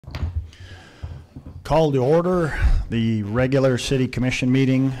Call to order the regular City Commission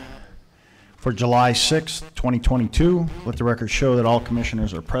meeting for July 6th, 2022. Let the record show that all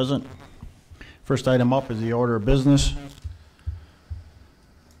commissioners are present. First item up is the order of business.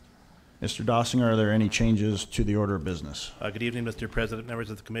 Mr. Dossinger, are there any changes to the order of business? Good evening, Mr. President, members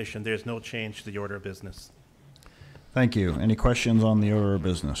of the Commission. There is no change to the order of business. Thank you. Any questions on the order of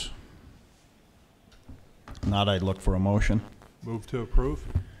business? Not, I'd look for a motion. Move to approve.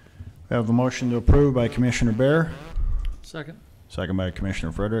 We have a motion to approve by Commissioner Bear. Second. Second by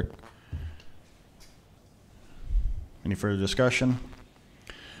Commissioner Frederick. Any further discussion?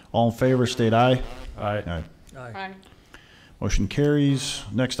 All in favor state aye. Aye. Aye. Aye. Motion carries.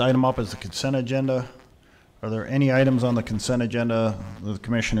 Next item up is the consent agenda. Are there any items on the consent agenda that the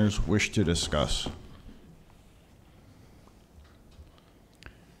commissioners wish to discuss?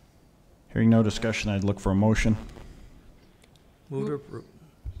 Hearing no discussion, I'd look for a motion. Move to approve.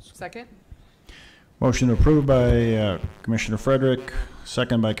 Second? Motion approved by Commissioner Frederick,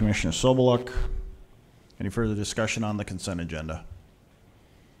 second by Commissioner Soboluk. Any further discussion on the consent agenda?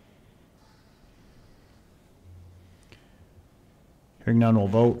 Hearing none, we'll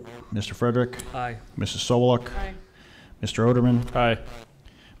vote. Mr. Frederick? Aye. Mrs. Soboluk? Aye. Mr. Oderman? Aye.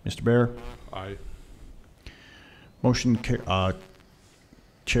 Mr. Bear? Aye. Motion,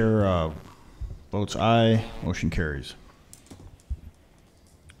 Chair votes aye. Motion carries.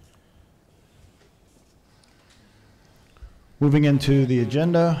 Moving into the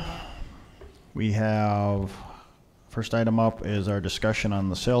agenda, we have, first item up is our discussion on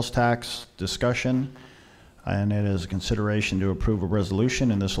the sales tax discussion, and it is a consideration to approve a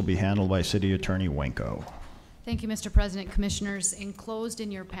resolution, and this will be handled by City Attorney Wenko. Thank you, Mr. President. Commissioners, enclosed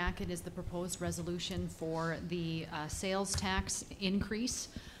in your packet is the proposed resolution for the sales tax increase.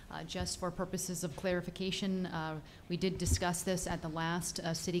 Just for purposes of clarification, we did discuss this at the last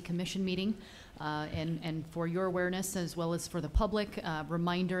City Commission meeting, and for your awareness as well as for the public,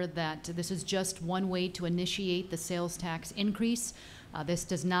 reminder that this is just one way to initiate the sales tax increase. This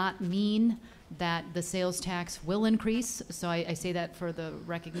does not mean that the sales tax will increase, so I say that for the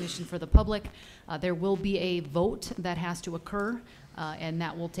recognition for the public. There will be a vote that has to occur, and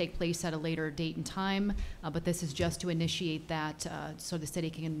that will take place at a later date and time, but this is just to initiate that so the city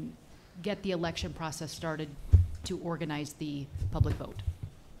can get the election process started to organize the public vote.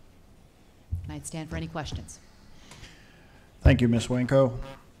 And I'd stand for any questions. Thank you, Ms. Wenko.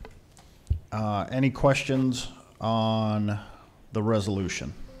 Any questions on the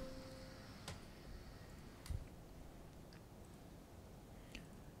resolution?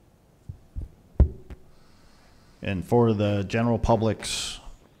 And for the general public's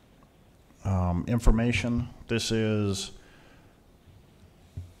information, this is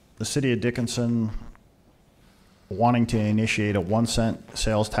the City of Dickinson wanting to initiate a 1 cent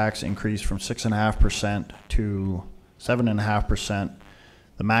sales tax increase from 6.5% to 7.5%.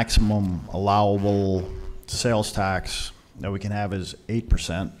 The maximum allowable sales tax that we can have is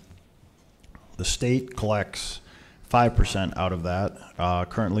 8%. The state collects 5% out of that.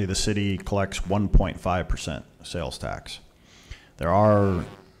 Currently, the city collects 1.5% sales tax. There are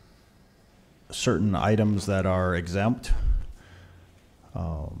certain items that are exempt,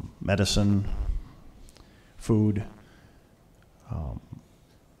 medicine, food.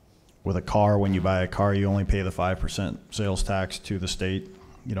 With a car, when you buy a car, you only pay the 5% sales tax to the state.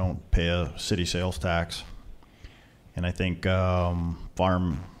 You don't pay a city sales tax. And I think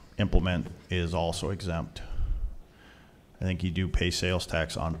farm implement is also exempt. I think you do pay sales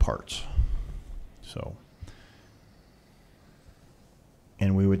tax on parts. So,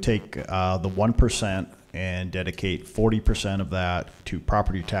 and we would take the 1% and dedicate 40% of that to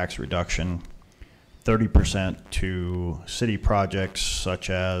property tax reduction, 30% to city projects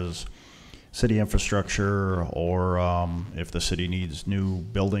such as city infrastructure, or if the city needs new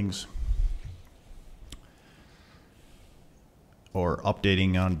buildings or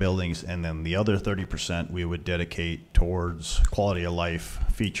updating on buildings, and then the other 30% we would dedicate towards quality of life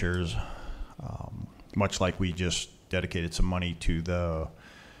features, much like we just dedicated some money to the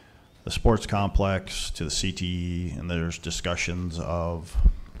sports complex, to the CTE, and there's discussions of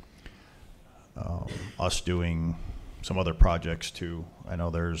us doing some other projects too. I know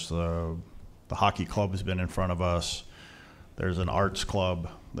there's the hockey club has been in front of us. There's an arts club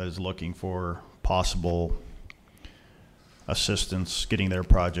that is looking for possible assistance getting their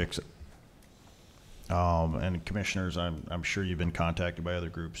projects. And commissioners, I'm sure you've been contacted by other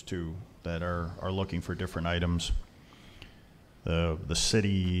groups too that are looking for different items. The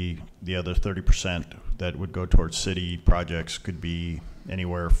city, the other 30% that would go towards city projects could be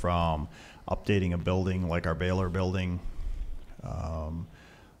anywhere from updating a building like our Baylor building,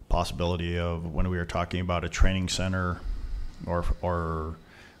 possibility of when we were talking about a training center or for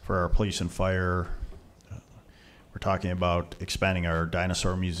our police and fire. We're talking about expanding our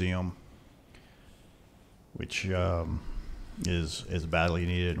dinosaur museum, which is badly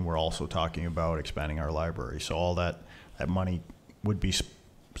needed, and we're also talking about expanding our library. So all that money would be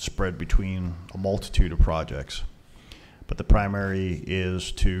spread between a multitude of projects. But the primary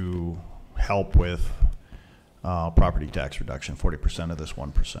is to help with property tax reduction, 40% of this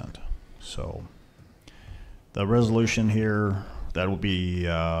 1%. So the resolution here that will be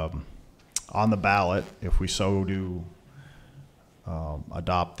on the ballot, if we so do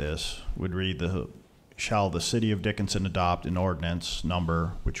adopt this, would read shall the City of Dickinson adopt an ordinance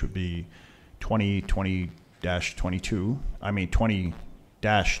number, which would be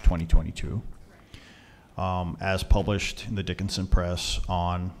 20-2022, as published in the Dickinson Press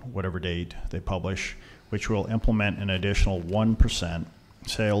on whatever date they publish, which will implement an additional 1%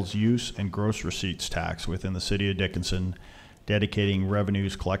 sales use and gross receipts tax within the City of Dickinson, dedicating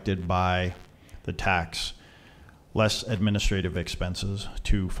revenues collected by the tax, less administrative expenses,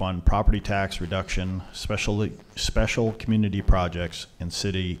 to fund property tax reduction, special community projects, and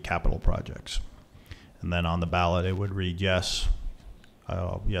city capital projects. And then on the ballot, it would read yes.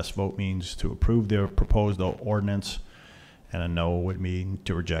 Yes vote means to approve the proposed ordinance, and a no would mean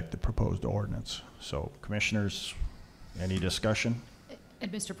to reject the proposed ordinance. So, commissioners, any discussion?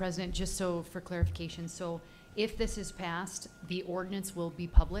 And Mr. President, just so for clarification, so if this is passed, the ordinance will be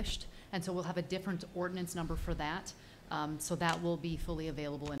published, and so we'll have a different ordinance number for that. So that will be fully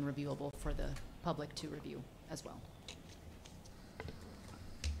available and reviewable for the public to review as well.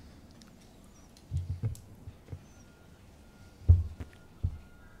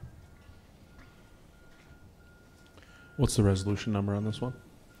 What's the resolution number on this one?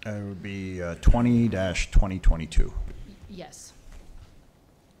 It would be 20-2022. Yes.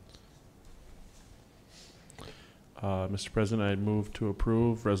 Mr. President, I move to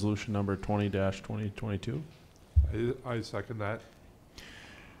approve resolution number 20-2022. I second that.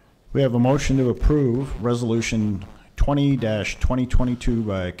 We have a motion to approve resolution 20-2022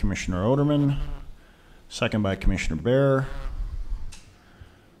 by Commissioner Oderman, second by Commissioner Bear.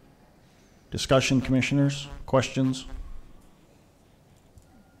 Discussion, commissioners? Questions?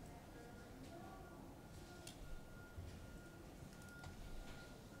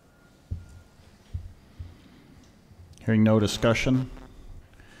 Hearing no discussion,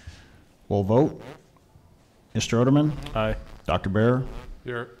 we'll vote. Mr. Oderman? Aye. Dr. Bear?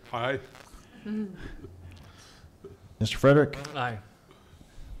 Here, aye. Mr. Frederick? Aye.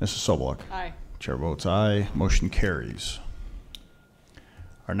 Mrs. Sobeluk? Aye. Chair votes aye. Motion carries.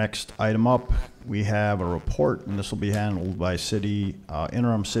 Our next item up, we have a report, and this will be handled by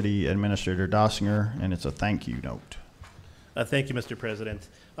Interim City Administrator Dossinger, and it's a thank you note. Thank you, Mr. President.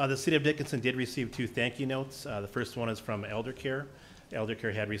 The City of Dickinson did receive 2 thank you notes. The first one is from Elder Care. Elder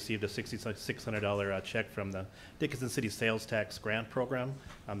Care had received a $600 check from the Dickinson City Sales Tax Grant Program.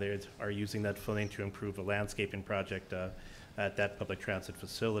 They are using that funding to improve a landscaping project at that public transit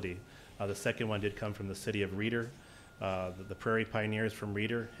facility. The second one did come from the City of Reeder. The Prairie Pioneers from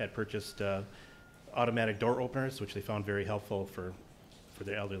Reeder had purchased automatic door openers, which they found very helpful for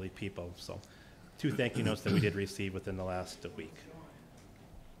their elderly people. So 2 thank you notes that we did receive within the last week.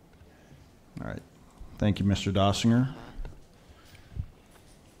 All right. Thank you, Mr. Dossinger.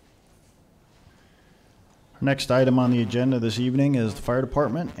 Our next item on the agenda this evening is the Fire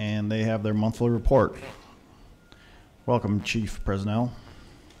Department, and they have their monthly report. Welcome, Chief Presnell.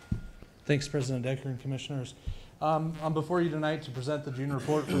 Thanks, President Decker and Commissioners. I'm before you tonight to present the June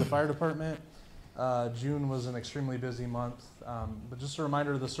report for the Fire Department. June was an extremely busy month, but just a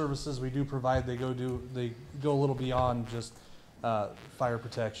reminder of the services we do provide. They go a little beyond just fire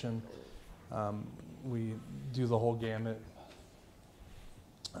protection. We do the whole gamut.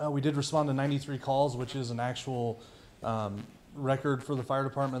 We did respond to 93 calls, which is an actual record for the Fire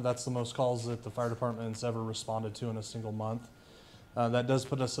Department. That's the most calls that the Fire Department has ever responded to in a single month. That does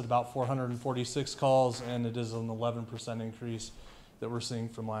put us at about 446 calls, and it is an 11% increase that we're seeing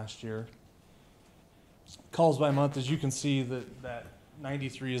from last year. Calls by month, as you can see, that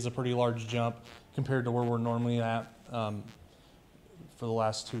 93 is a pretty large jump compared to where we're normally at for the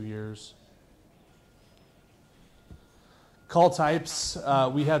last 2 years. Call types,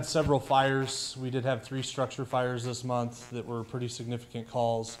 we had several fires. We did have 3 structure fires this month that were pretty significant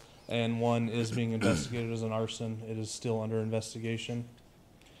calls, and 1 is being investigated as an arson. It is still under investigation.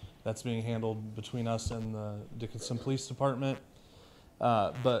 That's being handled between us and the Dickinson Police Department.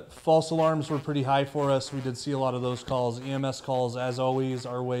 But false alarms were pretty high for us. We did see a lot of those calls. EMS calls, as always,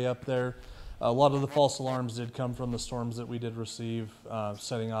 are way up there. A lot of the false alarms did come from the storms that we did receive,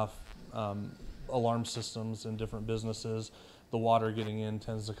 setting off alarm systems in different businesses. The water getting in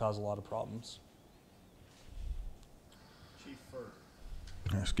tends to cause a lot of problems.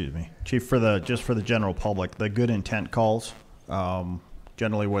 Excuse me, Chief, for the, just for the general public, the good intent calls,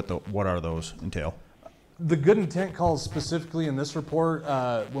 generally what are those entail? The good intent calls specifically in this report,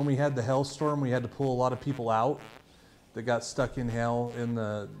 when we had the hailstorm, we had to pull a lot of people out that got stuck in hail, in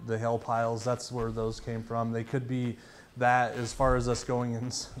the hail piles. That's where those came from. They could be that, as far as us going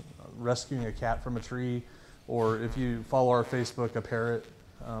and rescuing a cat from a tree, or if you follow our Facebook, a parrot,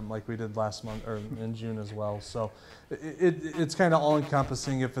 like we did last month, or in June as well. So it's kind of all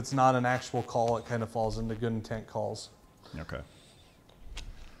encompassing. If it's not an actual call, it kind of falls into good intent calls. Okay.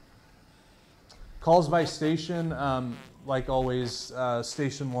 Calls by station, like always,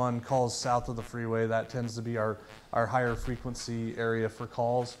 Station 1 calls south of the freeway. That tends to be our higher frequency area for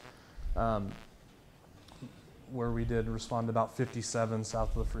calls, where we did respond to about 57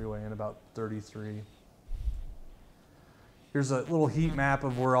 south of the freeway and about 33. Here's a little heat map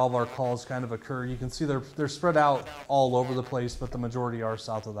of where all of our calls kind of occur. You can see they're spread out all over the place, but the majority are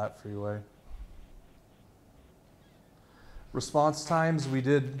south of that freeway. Response times, we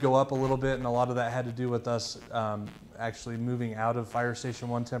did go up a little bit, and a lot of that had to do with us actually moving out of Fire Station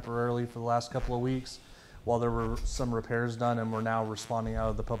 1 temporarily for the last couple of weeks while there were some repairs done, and we're now responding out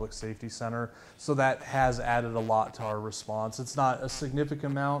of the Public Safety Center. So that has added a lot to our response. It's not a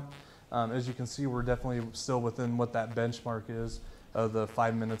significant amount. As you can see, we're definitely still within what that benchmark is of the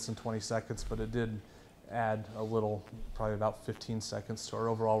 5 minutes and 20 seconds, but it did add a little, probably about 15 seconds to our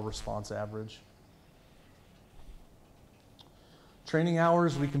overall response average. Training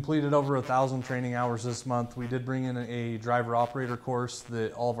hours, we completed over 1,000 training hours this month. We did bring in a driver operator course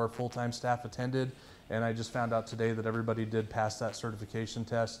that all of our full-time staff attended, and I just found out today that everybody did pass that certification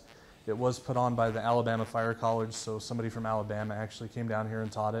test. It was put on by the Alabama Fire College, so somebody from Alabama actually came down here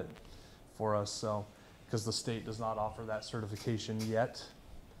and taught it for us, so because the state does not offer that certification yet.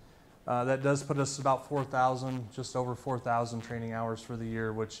 That does put us about 4,000, just over 4,000 training hours for the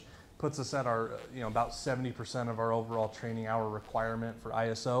year, which puts us at our, about 70% of our overall training hour requirement for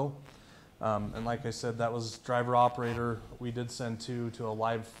ISO. And like I said, that was driver operator. We did send 2 to a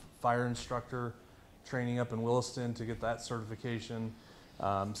live fire instructor training up in Williston to get that certification.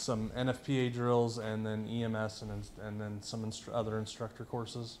 Some NFPA drills, and then EMS, and then some other instructor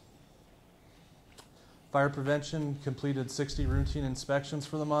courses. Fire prevention completed 60 routine inspections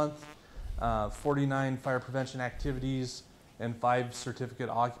for the month, 49 fire prevention activities, and 5 certificate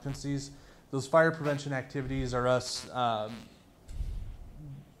occupancies. Those fire prevention activities are us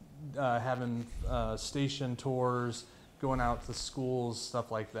having station tours, going out to schools, stuff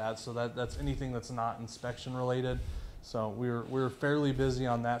like that. So that's anything that's not inspection related. So we're fairly busy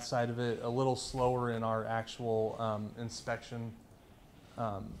on that side of it, a little slower in our actual inspection,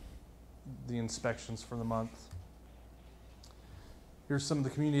 the inspections for the month. Here's some of the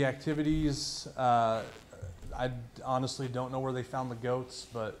community activities. I honestly don't know where they found the goats,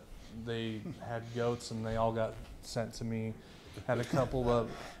 but they had goats and they all got sent to me. Had a couple of,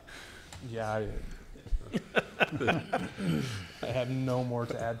 yeah, I have no more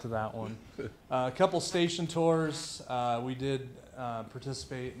to add to that one. A couple station tours. We did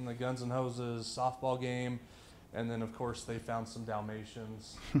participate in the Guns and Hoses softball game, and then of course they found some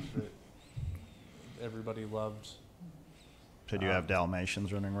Dalmatians that everybody loved. So do you have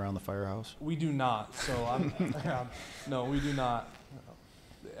Dalmatians running around the firehouse? We do not. So no, we do not.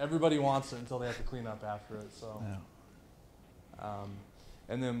 Everybody wants it until they have to clean up after it. So, Yeah.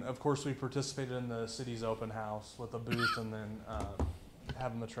 And then of course we participated in the city's open house with a booth, and then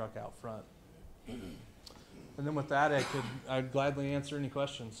having the truck out front. And then with that, I'd gladly answer any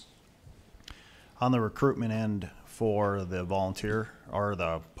questions. On the recruitment end for the volunteer or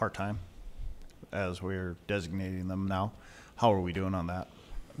the part-time, as we're designating them now, how are we doing on that?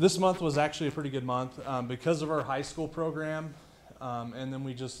 This month was actually a pretty good month because of our high school program, and then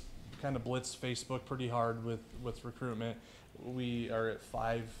we just kind of blitzed Facebook pretty hard with recruitment. We are at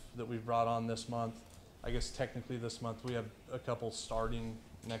 5 that we've brought on this month. I guess technically this month we have a couple starting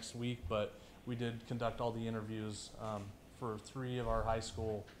next week, but we did conduct all the interviews for 3 of our high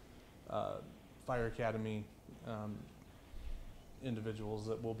school fire academy individuals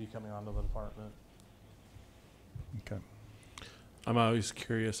that will be coming onto the department. Okay. I'm always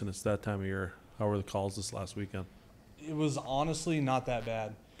curious, and it's that time of year. How were the calls this last weekend? It was honestly not that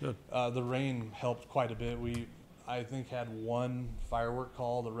bad. Good. The rain helped quite a bit. We, I think, had 1 firework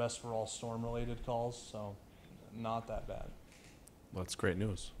call. The rest were all storm-related calls, so not that bad. That's great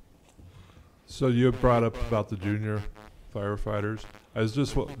news. So you brought up about the junior firefighters. I was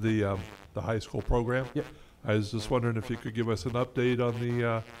just, the high school program. Yep. I was just wondering if you could give us an update on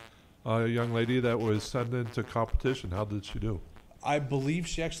the young lady that was sent into competition. How did she do? I believe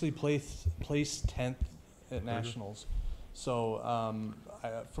she actually placed 10th at nationals. So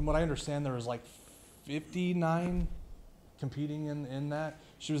from what I understand, there was like 59 competing in that.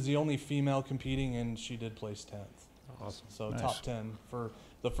 She was the only female competing, and she did place 10th. Awesome. So Nice. top 10 for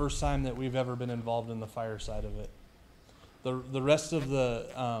the first time that we've ever been involved in the fire side of it. The rest of the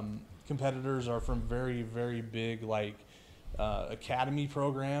competitors are from very, very big like academy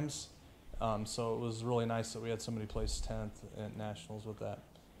programs. So it was really nice that we had somebody place 10th at nationals with that.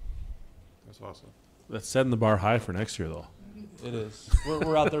 That's awesome. That's setting the bar high for next year, though. It is.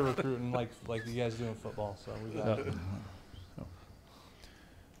 We're out there recruiting like you guys do in football. So we got it.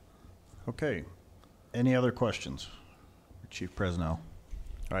 Okay. Any other questions? Chief Presnell. All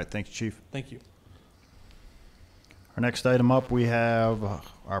right, thanks, Chief. Thank you. Our next item up, we have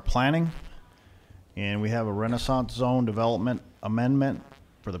our planning, and we have a Renaissance Zone Development Amendment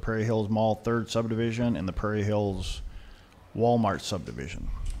for the Prairie Hills Mall 3rd Subdivision and the Prairie Hills Walmart Subdivision.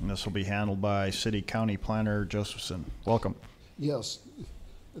 And this will be handled by City County Planner Josephson. Welcome. Yes.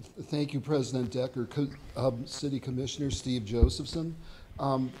 Thank you, President Decker. City Commissioner Steve Josephson.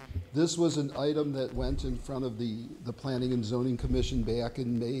 This was an item that went in front of the Planning and Zoning Commission back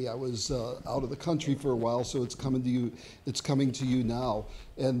in May. I was out of the country for a while, so it's coming to you. It's coming to you now.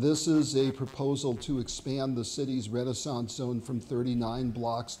 And this is a proposal to expand the city's Renaissance Zone from 39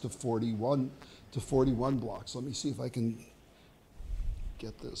 blocks to 41 blocks. Let me see if I can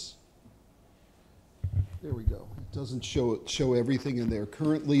get this. There we go. It doesn't show everything in there.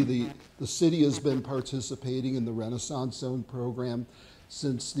 Currently, the city has been participating in the Renaissance Zone program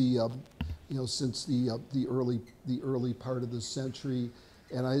since the early part of the century,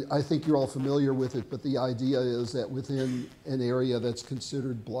 and I think you're all familiar with it. But the idea is that within an area that's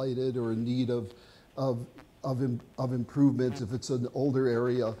considered blighted or in need of improvement, if it's an older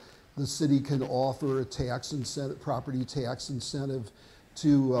area, the city can offer a tax incentive, property tax incentive,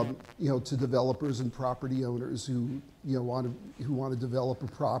 to developers and property owners who want to develop a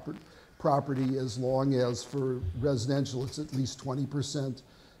property, as long as for residential it's at least 20%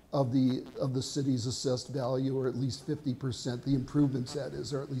 of the city's assessed value, or at least 50%. The improvements, that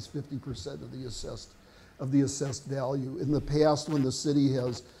is, are at least 50% of the assessed value. In the past, when the city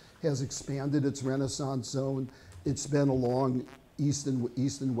has expanded its Renaissance Zone, it's been along East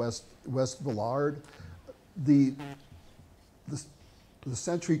and West Villard. The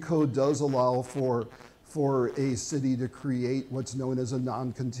Century Code does allow for a city to create what's known as a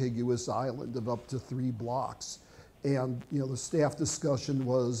non-contiguous island of up to 3 blocks. And the staff discussion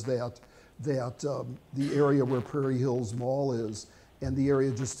was that the area where Prairie Hills Mall is, and the area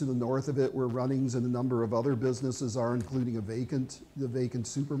just to the north of it where Runnings and a number of other businesses are, including the vacant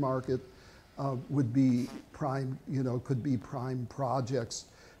supermarket, would be prime, could be prime projects.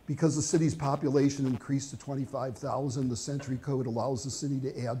 Because the city's population increased to 25,000, the Century Code allows the city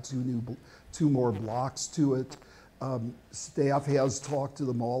to add 2 more blocks to it. Staff has talked to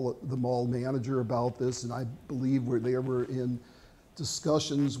the mall manager about this, and I believe they were in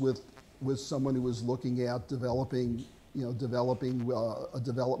discussions with someone who was looking at developing a development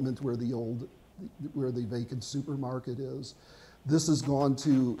where the vacant supermarket is. This has gone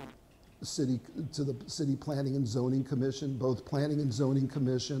to the City Planning and Zoning Commission. Both Planning and Zoning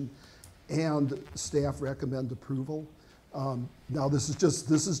Commission and staff recommend approval. Now this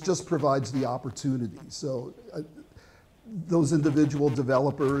is just provides the opportunity. So those individual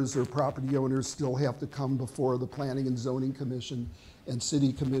developers or property owners still have to come before the Planning and Zoning Commission and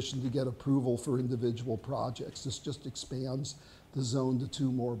City Commission to get approval for individual projects. This just expands the zone to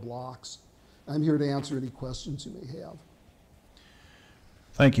 2 more blocks. I'm here to answer any questions you may have.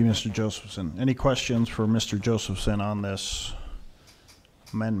 Thank you, Mr. Josephson. Any questions for Mr. Josephson on this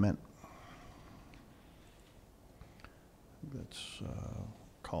amendment? Let's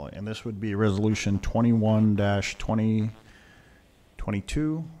call it, and this would be Resolution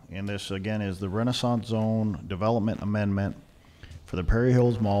 21-2022, and this again is the Renaissance Zone Development Amendment for the Prairie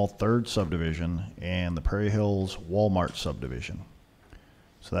Hills Mall 3rd Subdivision and the Prairie Hills Walmart Subdivision.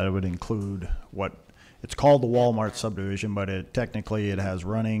 So that would include what it's called the Walmart Subdivision, but technically it has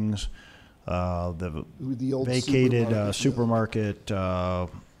Runnings, the old vacated supermarket,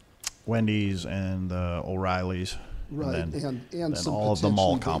 Wendy's, and Right, O'Reilly's. And then some all of the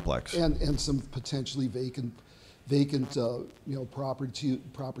mall potentially complex. and some potentially vacant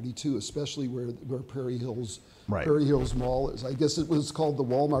property too, especially where Prairie Hills Right. Prairie Hills Mall is. I guess it was called the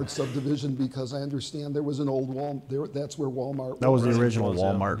Walmart subdivision because I understand there was an old Walmart there. That's where Walmart. That was the Runnings original was, yeah.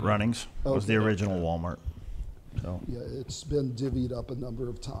 Walmart. Runnings was the Okay. original Walmart. So, Yeah, it's been divvied up a number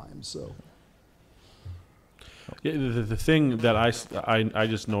of times, so. Yeah, the thing that I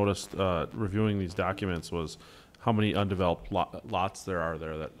just noticed reviewing these documents was how many undeveloped lots there are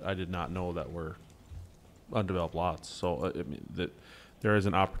there that I did not know that were undeveloped lots. So I mean, that there is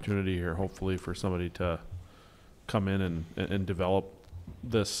an opportunity here, hopefully, for somebody to come in and develop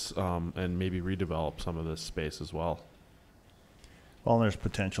this and maybe redevelop some of this space as well. well, there's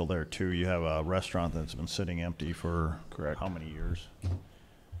potential there too. You have a restaurant that's been sitting empty for Correct. how many years?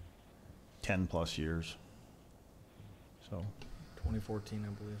 10 plus years. So 2014, I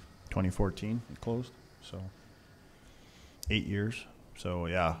believe. 2014 it closed. So 8 years. So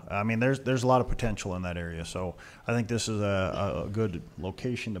yeah, I mean, there's a lot of potential in that area. So I think this is a good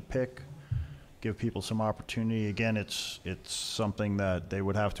location to pick. Give people some opportunity. Again, it's something that they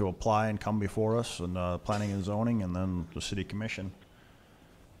would have to apply and come before us and planning and zoning, and then the city commission.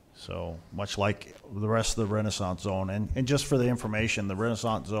 So much like the rest of the Renaissance Zone, and just for the information, the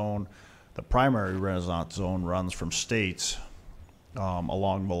Renaissance Zone, the primary Renaissance Zone runs from States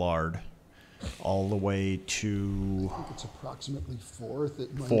along Millard all the way to I think it's approximately Fourth.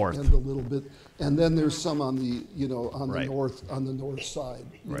 It might Fourth. end a little bit, and then there's some on the, you know, on the Right. north side,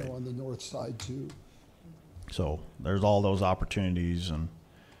 you Right. know, on the north side too. So there's all those opportunities, and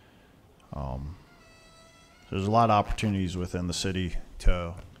there's a lot of opportunities within the city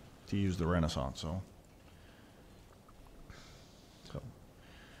to use the Renaissance Zone. So,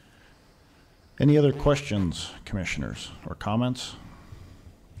 any other questions, commissioners, or comments?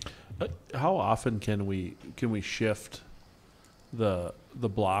 How often can we shift the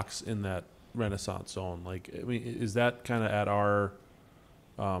blocks in that Renaissance Zone? Like, I mean, is that kind of at our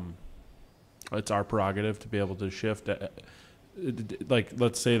it's our prerogative to be able to shift? Like,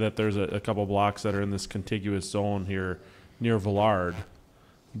 let's say that there's a couple blocks that are in this contiguous zone here near Villard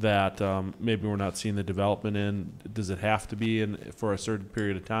that maybe we're not seeing the development in. Does it have to be in for a certain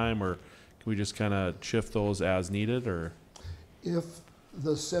period of time, or can we just kind of shift those as needed? Or If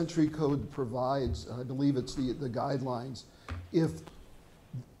the Century Code provides, I believe it's the guidelines, if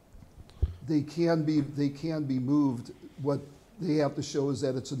they can be moved, what they have to show is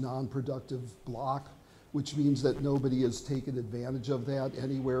that it's a non-productive block, which means that nobody has taken advantage of that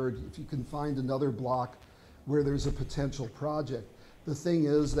anywhere. If you can find another block where there's a potential project. The thing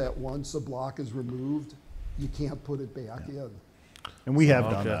is that once a block is removed, you can't put it back in. And we have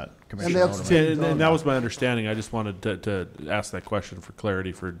done Okay. that, And Commissioner. that's- Oderman. yeah, and that was my understanding. I just wanted to ask that question for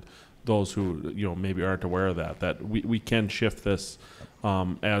clarity for those who, you know, maybe aren't aware of that we can shift this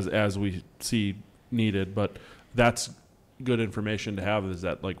as we see needed, but that's good information to have, is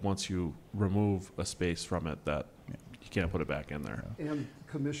that like once you remove a space from it, that you can't put it back in there. And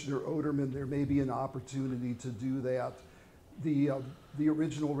Commissioner Oderman, there may be an opportunity to do that. The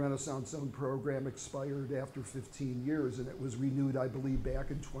original Renaissance Zone program expired after 15 years, and it was renewed, I believe, back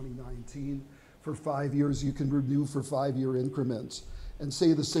in 2019. For 5 years, you can renew for 5-year increments. And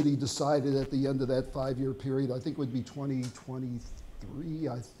say the city decided at the end of that 5-year period, I think it would be 2023,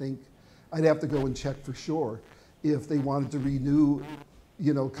 I think, I'd have to go and check for sure, if they wanted to renew,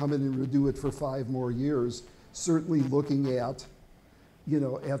 you know, come in and renew it for 5 more years, certainly looking at, you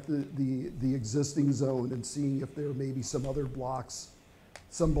know, at the existing zone and seeing if there may be some other blocks,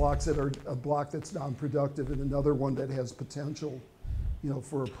 some blocks that are a block that's non-productive and another one that has potential, you know,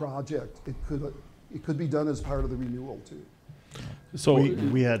 for a project. It could be done as part of the renewal too. So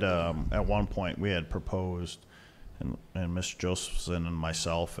we had at one point we had proposed, and Mr. Josephson and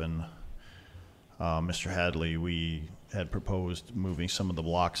myself and Mr. Hadley, we had proposed moving some of the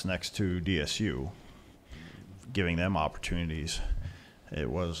blocks next to DSU, giving them opportunities. It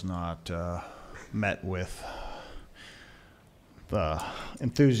was not met with the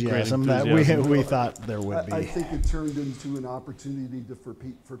enthusiasm that we thought there would be. I think it turned into an opportunity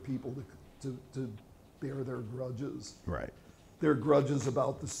for people to bear their grudges. Right. Their grudges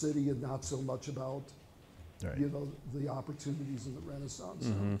about the city and not so much about, Right. you know, the opportunities in the Renaissance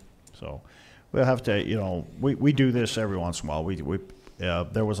Zone. So we'll have to, you know, we do this every once in a while.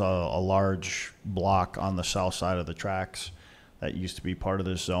 There was a large block on the south side of the tracks that used to be part of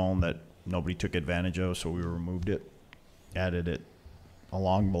this zone that nobody took advantage of, so we removed it, added it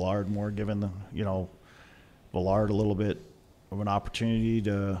along Millard more, giving the, you know, Millard a little bit of an opportunity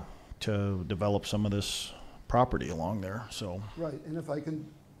to develop some of this property along there. So Right, and if I can,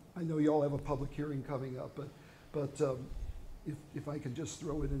 I know you all have a public hearing coming up, but if I could just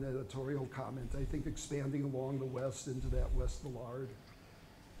throw in an editorial comment, I think expanding along the west into that West Millard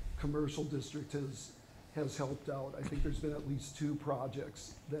commercial district has helped out. I think there's been at least 2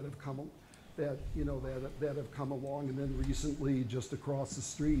 projects that that, you know, that have come along. And then recently, just across the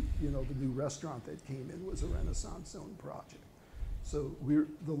street, you know, the new restaurant that came in was a Renaissance Zone project. So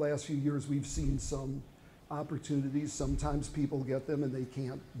the last few years, we've seen some opportunities. Sometimes people get them and they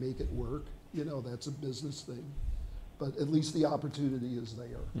can't make it work. You know, that's a business thing. But at least the opportunity is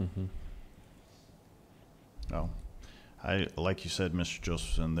there. No. Like you said, Mr.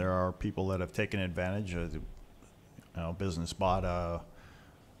 Josephson, there are people that have taken advantage of the, business bought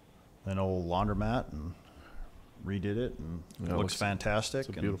an old laundromat and redid it, and Yeah, it looks fantastic. It's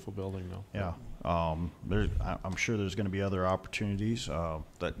a and- beautiful building though. Yeah. I'm sure there's going to be other opportunities.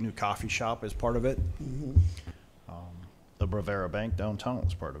 That new coffee shop is part of it. The Bravera Bank downtown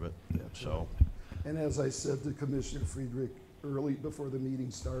is part of it. That's So, And as I said to Commissioner Friedrich early before the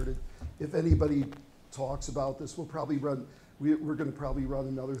meeting started, if anybody talks about this, we're going to probably run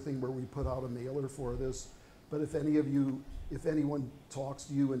another thing where we put out a mailer for this. But if anyone talks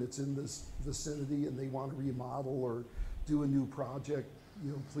to you and it's in this vicinity and they want to remodel or do a new project,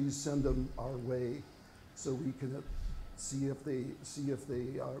 you know, please send them our way so we can see if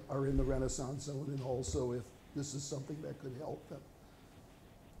they are in the Renaissance Zone, and also if this is something that could help them.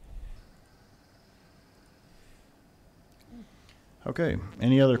 okay.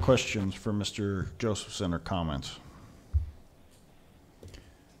 Any other questions for Mr. Josephson or comments?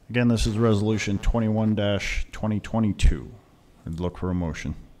 Again, this is Resolution 21-2022. I'd look for a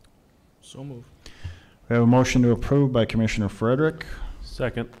motion. So move. We have a motion to approve by Commissioner Frederick,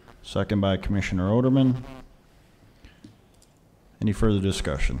 Second. second by Commissioner Oderman. Any further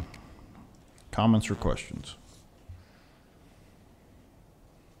discussion? Comments or questions?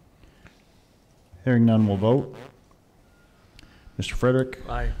 Hearing none, we'll vote. Mr. Frederick,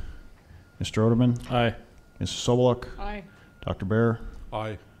 Aye. Mr. Oderman, Aye. Mrs. Sobeluk, Aye. Dr. Bear,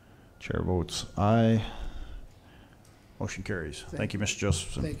 Aye. Chair votes aye. Motion carries. Thank you, Mr.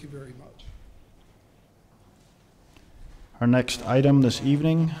 Josephson. Thank you very much. Our next item this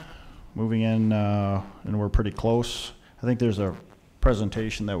evening, moving in, and we're pretty close. I think there's a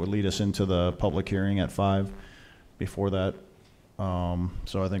presentation that would lead us into the public hearing at 5 before that.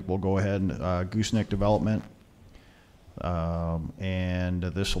 So I think we'll go ahead, Gooseneck Development. And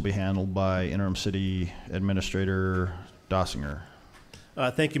this will be handled by Interim City Administrator Dossinger.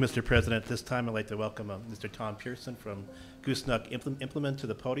 Thank you, Mr. President. This time I'd like to welcome Mr. Tom Pearson from Gooseneck Implement to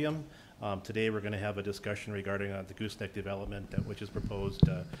the podium. Today we're going to have a discussion regarding the Gooseneck development, which is proposed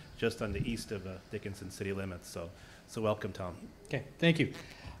just on the east of Dickinson city limits. So welcome, Tom. Okay, thank you.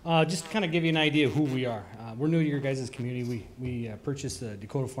 Just to kind of give you an idea of who we are. We're new to your guys' community. We purchased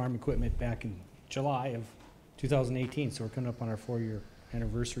Dakota Farm Equipment back in July of 2018, so we're coming up on our 4-year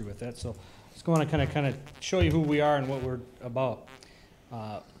anniversary with that. So just going to kind of show you who we are and what we're about.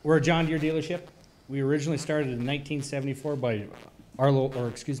 We're a John Deere dealership. We originally started in 1974 by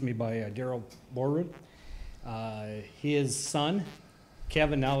Daryl Borrud. His son,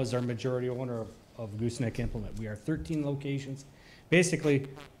 Kevin, now is our majority owner of Gooseneck Implement. We are 13 locations. Basically,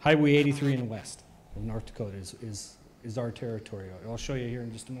 Highway 83 in the west of North Dakota is our territory. I'll show you here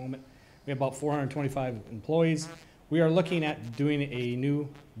in just a moment. We have about 425 employees. We are looking at doing a new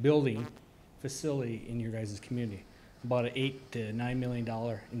building facility in your guys' community. About an $8 to $9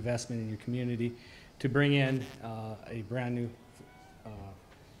 million investment in your community to bring in a brand new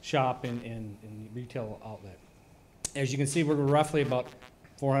shop and retail outlet. As you can see, we're roughly about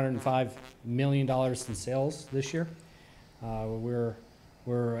 $405 million in sales this year. We're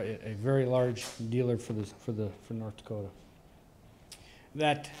a very large dealer for North Dakota.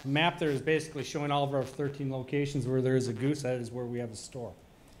 That map there is basically showing all of our 13 locations where there is a Goose. That is where we have a store.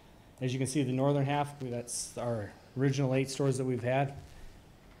 As you can see, the northern half, that's our original 8 stores that we've had.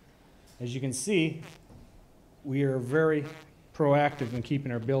 As you can see, we are very proactive in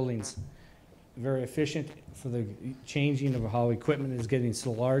keeping our buildings very efficient for the changing of how equipment is getting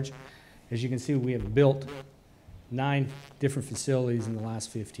so large. As you can see, we have built 9 different facilities in the last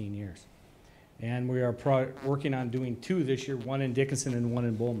 15 years. And we are working on doing 2 this year, 1 in Dickinson and 1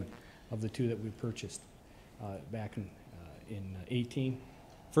 in Bowman, of the 2 that we purchased back in 18.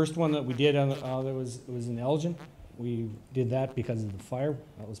 First one that we did was in Elgin. We did that because of the fire.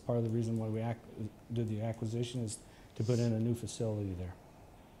 That was part of the reason why we did the acquisition, is to put in a new facility there.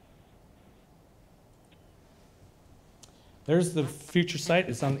 There's the future site.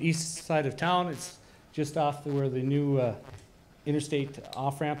 It's on the east side of town. It's just off where the new interstate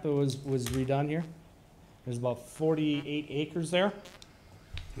off-ramp was redone here. There's about 48 acres there.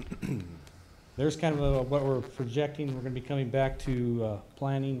 There's kind of what we're projecting. We're going to be coming back to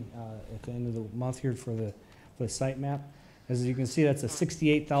planning at the end of the month here for the site map. As you can see, that's a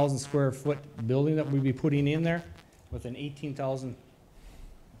 68,000 square foot building that we'll be putting in there with an 18,000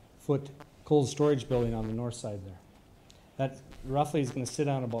 foot cold storage building on the north side there. That roughly is gonna sit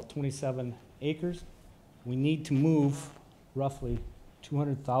on about 27 acres. We need to move roughly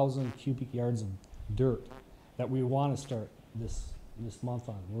 200,000 cubic yards of dirt that we wanna start this month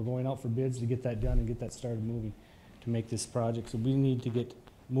on. We're going out for bids to get that done and get that started moving to make this project. So we need to get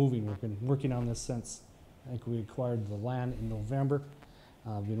moving. We've been working on this since, I think we acquired the land in November.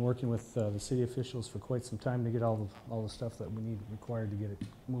 I've been working with the city officials for quite some time to get all the stuff that we need required to get it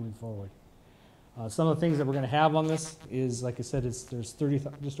moving forward. Some of the things that we're gonna have on this is, like I said, there's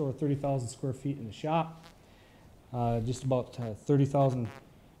just over 30,000 square feet in the shop. Just about 30,000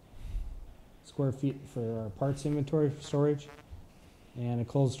 square feet for our parts inventory for storage, and a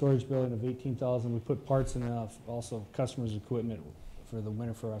cold storage building of 18,000. We put parts in, also customers' equipment for the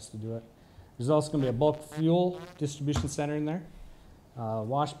winter for us to do it. There's also gonna be a bulk fuel distribution center in there,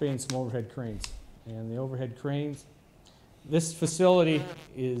 wash bay and some overhead cranes. And the overhead cranes, this facility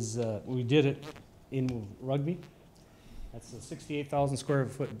is, we did it in Rugby. That's a 68,000 square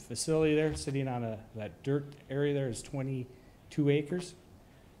foot facility there, sitting on that dirt area there is 22 acres.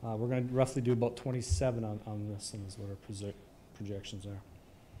 We're gonna roughly do about 27 on this, and is what our projections are.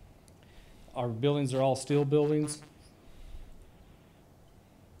 Our buildings are all steel buildings.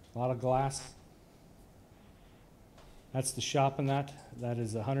 A lot of glass. That's the shop in that. That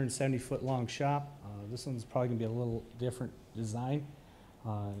is a 170-foot long shop. This one's probably gonna be a little different design.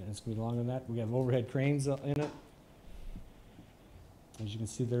 And it's gonna be longer than that. We have overhead cranes in it. As you can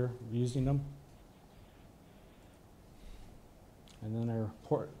see there, we're using them. And then our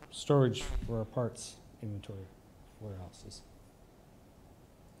port storage for our parts inventory warehouses.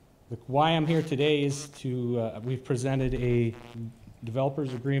 Why I'm here today is to, we've presented a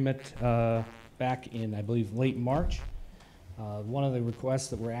developers agreement back in, I believe, late March. One of the requests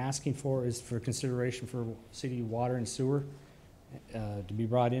that we're asking for is for consideration for city water and sewer to be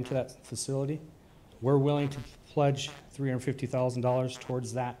brought into that facility. We're willing to pledge $350,000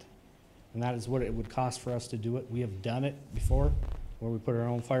 towards that, and that is what it would cost for us to do it. We have done it before, where we put our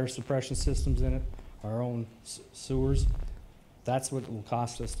own fire suppression systems in it, our own sewers. That's what it will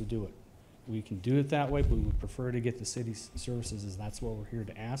cost us to do it. We can do it that way, but we would prefer to get the city's services, as that's what we're here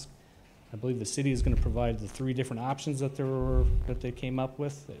to ask. I believe the city is going to provide the 3 different options that they came up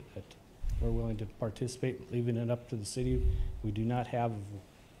with, that we're willing to participate, leaving it up to the city. We do not have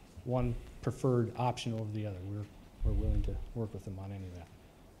one preferred option over the other. We're willing to work with them on any of that.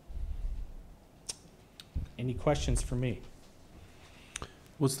 Any questions for me?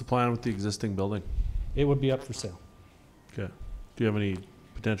 What's the plan with the existing building? It would be up for sale. Okay. Do you have any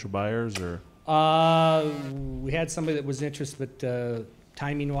potential buyers, or? We had somebody that was interested, but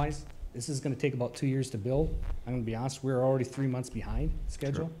timing wise, this is gonna take about 2 years to build. I'm gonna be honest, we're already 3 months behind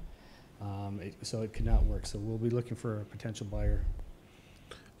schedule. So it could not work. So we'll be looking for a potential buyer.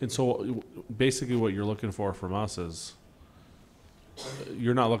 And so basically what you're looking for from us is,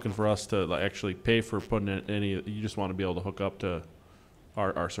 you're not looking for us to like actually pay for putting in any, you just want to be able to hook up to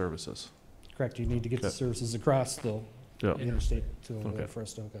our services. Correct, you need to get the Okay. services across the Yeah. interstate to, Okay. for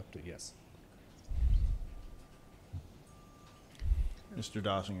us to hook up to, yes. Mr.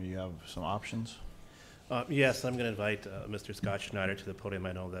 Dossinger, you have some options? Yes, I'm going to invite Mr. Scott Schneider to the podium.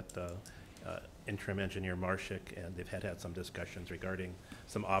 I know that interim engineer Marshik, and they've had some discussions regarding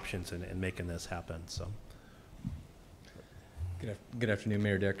some options in making this happen, so. Good afternoon,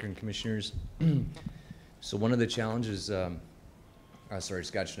 Mayor Decker and Commissioners. So one of the challenges,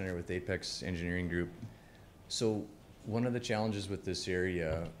 Scott Schneider with Apex Engineering Group. So one of the challenges with this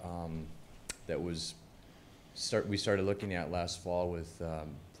area that we started looking at last fall with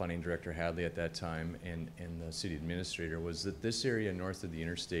Planning Director Hadley at that time and the City Administrator was that this area north of the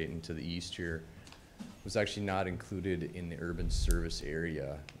interstate and to the east here was actually not included in the urban service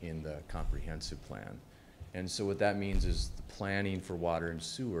area in the comprehensive plan. And so what that means is the planning for water and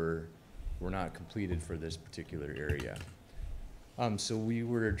sewer were not completed for this particular area. So we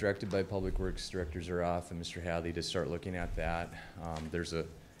were directed by Public Works Director Zuroff and Mr. Hadley to start looking at that. There's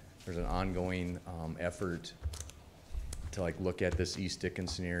an ongoing effort to look at this East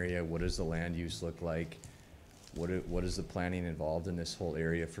Dickinson area. What does the land use look like? What is the planning involved in this whole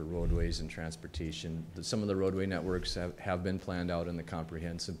area for roadways and transportation? Some of the roadway networks have been planned out in the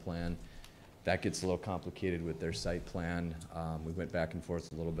comprehensive plan. That gets a little complicated with their site plan. We went back and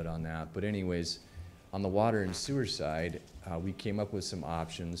forth a little bit on that. But anyways, on the water and sewer side, we came up with some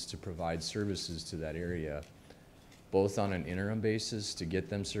options to provide services to that area, both on an interim basis to get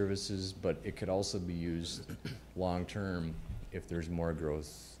them services, but it could also be used long-term if there's more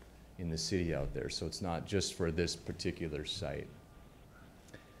growth in the city out there. So it's not just for this particular site.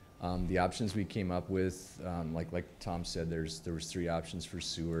 The options we came up with, like Tom said, there was 3 options for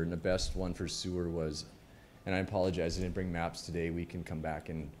sewer, and the best one for sewer was, and I apologize, I didn't bring maps today. We can come back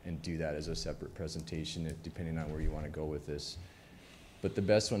and do that as a separate presentation, depending on where you want to go with this. But the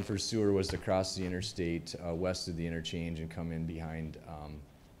best one for sewer was to cross the interstate west of the interchange and come in behind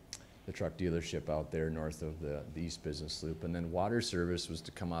the truck dealership out there north of the East Business Loop. And then water service was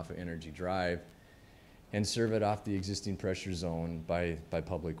to come off of Energy Drive and serve it off the existing pressure zone by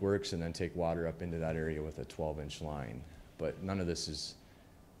Public Works, and then take water up into that area with a 12-inch line. But none of this is,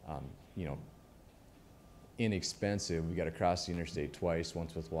 you know, inexpensive. We got to cross the interstate twice,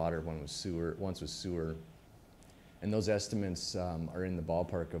 once with water, once with sewer. And those estimates are in the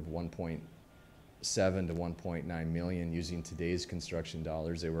ballpark of 1.7 to 1.9 million using today's construction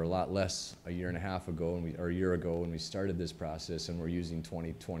dollars. They were a lot less a year ago when we started this process, and we're using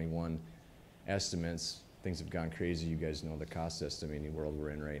 2021 estimates. Things have gone crazy. You guys know the cost estimating world we're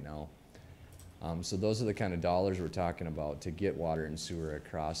in right now. So those are the kind of dollars we're talking about to get water and sewer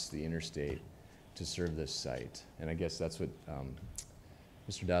across the interstate to serve this site. And I guess that's what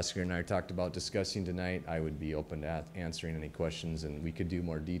Mr. Dossiger and I talked about discussing tonight. I would be open to answering any questions, and we could do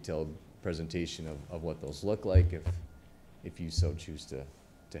more detailed presentation of what those look like if you so choose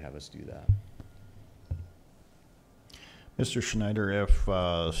to have us do that. Mr. Schneider, if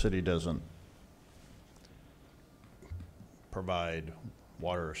the city doesn't provide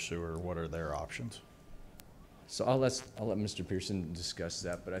water or sewer, what are their options? So I'll let Mr. Pearson discuss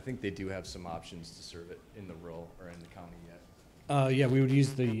that, but I think they do have some options to serve it in the rural or in the county yet. Yeah, we would use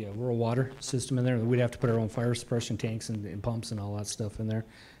the rural water system in there. We'd have to put our own fire suppression tanks and pumps and all that stuff in there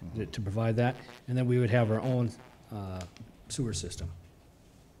to provide that. And then we would have our own sewer system.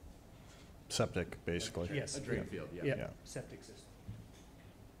 Septic, basically. Yes. A drain field, yeah. Yeah, Yeah. septic system.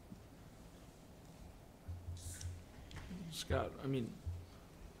 Scott, I mean,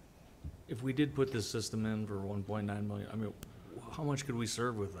 if we did put this system in for 1.9 million, I mean, how much could we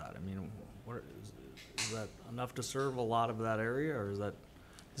serve with that? I mean, what is that enough to serve a lot of that area, or is that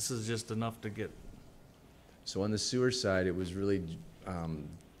this is just enough to get? So on the sewer side, it was really,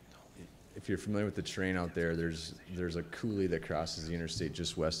 if you're familiar with the terrain out there, there's a coulee that crosses the interstate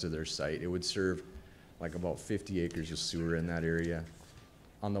just west of their site. It would serve like about 50 acres of sewer in that area.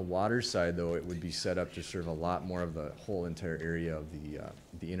 On the water side, though, it would be set up to serve a lot more of the whole entire area of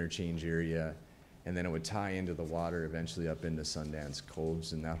the interchange area, and then it would tie into the water eventually up into Sundance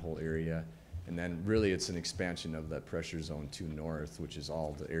Coves and that whole area. And then really it's an expansion of that pressure zone to north, which is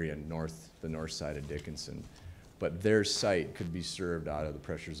all the area north, the north side of Dickinson. But their site could be served out of the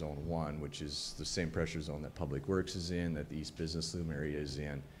pressure zone 1, which is the same pressure zone that Public Works is in, that the East Business Loop area is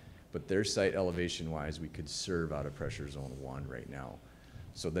in. But their site elevation-wise, we could serve out of pressure zone 1 right now.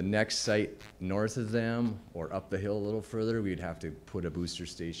 So the next site north of them or up the hill a little further, we'd have to put a booster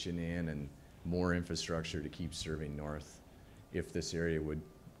station in and more infrastructure to keep serving north if this area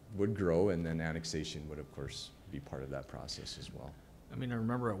would grow, and then annexation would of course be part of that process as well. I mean, I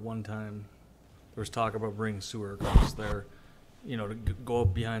remember at one time there was talk about bringing sewer across there, you know, to go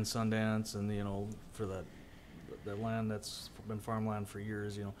up behind Sundance and, you know, for that land that's been farmland for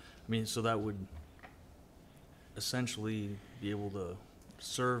years, you know. I mean, so that would essentially be able to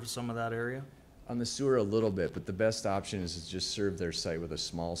serve some of that area? On the sewer a little bit, but the best option is to just serve their site with a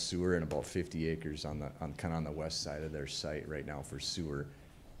small sewer and about 50 acres kind of on the west side of their site right now for sewer.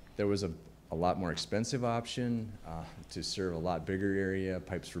 There was a lot more expensive option to serve a lot bigger area,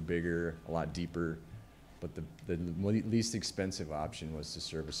 pipes were bigger, a lot deeper, but the least expensive option was to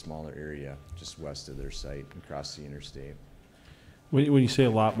serve a smaller area just west of their site and across the interstate. When you say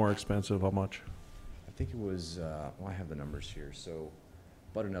a lot more expensive, how much? I think it was, well, I have the numbers here, so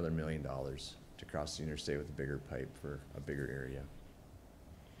about another $1 million to cross the interstate with a bigger pipe for a bigger area.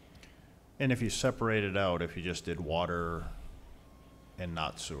 And if you separate it out, if you just did water and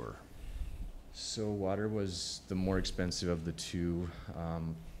not sewer? So water was the more expensive of the two,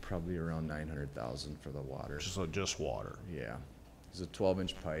 probably around $900,000 for the water. So just water? Yeah. It's a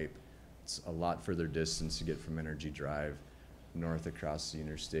 12-inch pipe. It's a lot further distance to get from Energy Drive north across the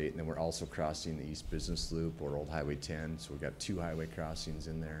interstate, and then we're also crossing the East Business Loop or Old Highway 10, so we've got 2 highway crossings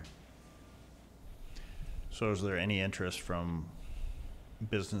in there. So is there any interest from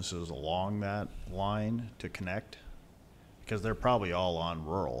businesses along that line to connect? Because they're probably all on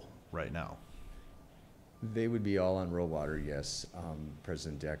rural right now. They would be all on rural water, yes,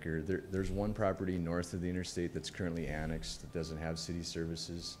 President Decker. There's one property north of the interstate that's currently annexed that doesn't have city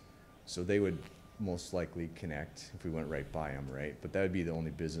services, so they would most likely connect if we went right by them, right? But that would be the only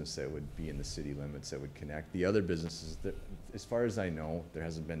business that would be in the city limits that would connect. The other businesses, as far as I know, there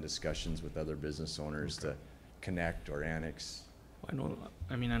hasn't been discussions with other business owners to connect or annex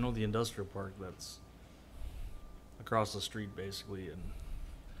I mean, I know the industrial park that's across the street basically, and,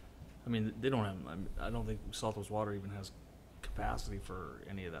 I mean, they don't have, I don't think Southwest Water even has capacity for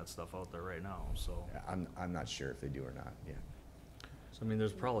any of that stuff out there right now, so. I'm not sure if they do or not, yeah. So, I mean,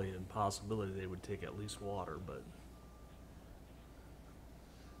 there's probably a possibility they would take at least water, but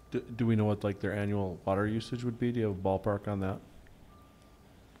Do we know what like their annual water usage would be? Do you have a ballpark on that?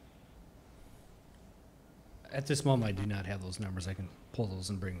 At this moment, I do not have those numbers. I can pull those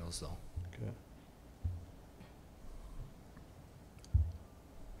and bring those though. Okay.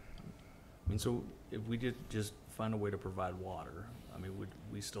 I mean, so if we did just find a way to provide water, I mean, would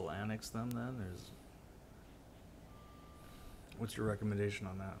we still annex them then? What's your recommendation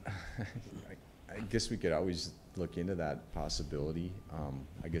on that? I guess we could always look into that possibility.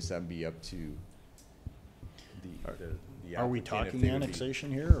 I guess that'd be up to the Are we applicant if talking they would be-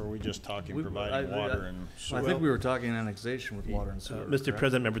 annexation here, or are we just talking providing water and I sewer? think we were talking annexation with water and sewer. Mr. correct?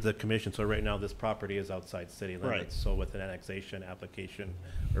 President, members of the commission, so right now this property is outside city limits. Right. So with an annexation application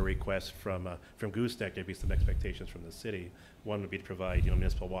or request from Gooseneck, there'd be some expectations from the city. One would be to provide,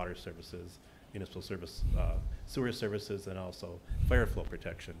 municipal water services, municipal service, sewer services, and also fire flow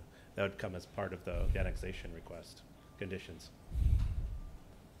protection. That would come as part of the annexation request conditions.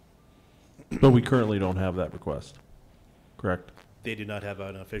 But we currently don't have that request, correct? They do not have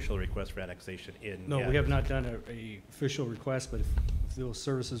an official request for annexation in. No, yet. we have not done a official request, but if those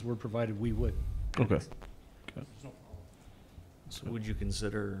services were provided, we would. Okay. So would you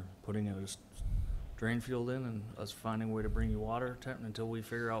consider putting a drain field in and us finding a way to bring you water until we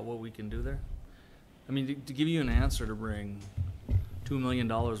figure out what we can do there? I mean, to give you an answer to bring $2 million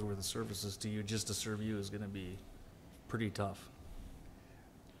worth of services to you just to serve you is gonna be pretty tough.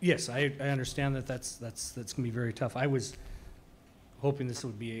 Yes, I understand that's gonna be very tough. I was hoping this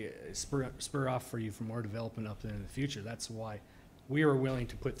would be a spur off for you for more development up there in the future. That's why we were willing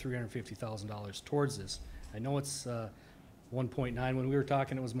to put $350,000 towards this. I know it's 1.9. When we were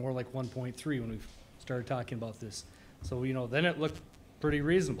talking, it was more like 1.3 when we started talking about this. So, then it looked pretty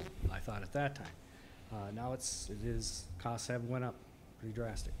reasonable, I thought at that time. Now costs have went up pretty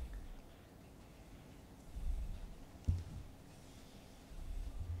drastic.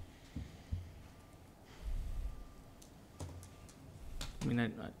 I mean,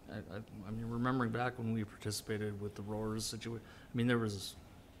 I mean, remembering back when we participated with the Roars situation, I mean, there was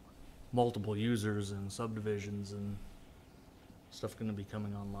multiple users and subdivisions and stuff gonna be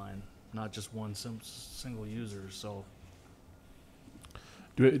coming online, not just one single user, so.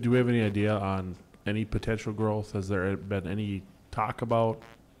 Do we have any idea on any potential growth? Has there been any talk about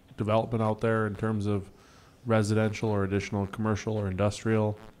development out there in terms of residential or additional commercial or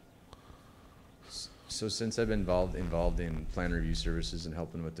industrial? So since I've been involved in plan review services and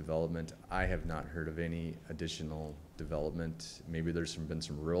helping with development, I have not heard of any additional development. Maybe there's been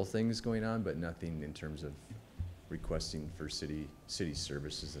some rural things going on, but nothing in terms of requesting for city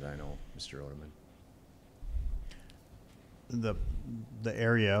services that I know, Mr. Oderman. The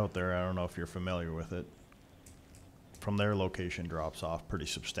area out there, I don't know if you're familiar with it, from their location drops off pretty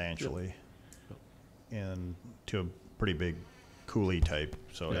substantially and to a pretty big coulee type,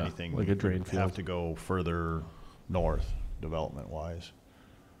 so Yeah, anything like a drain would field. have to go further north development wise.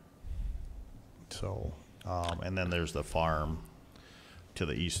 So, and then there's the farm to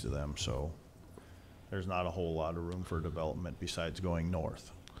the east of them, so there's not a whole lot of room for development besides going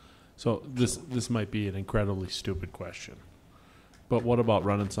north. So this might be an incredibly stupid question, but what about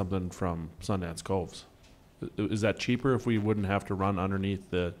running something from Sundance Coves? Is that cheaper if we wouldn't have to run underneath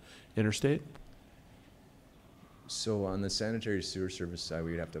the interstate? So on the sanitary sewer service side,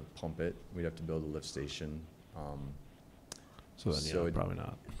 we'd have to pump it. We'd have to build a lift station. So then, So yeah, it- probably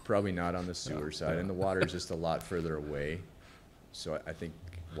not. Probably not on the sewer side, and the water is just a lot further away. So I think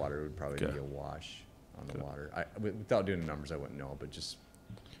water would probably Okay. be a wash on the Okay. water. Without doing the numbers, I wouldn't know, but just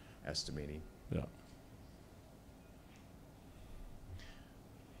estimating. Yeah.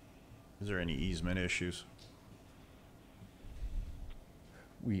 Is there any easement issues?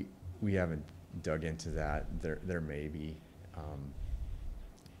 We haven't dug into that. There may be,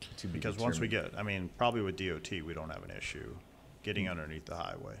 to be Because once we determined. get, I mean, probably with DOT, we don't have an issue getting underneath the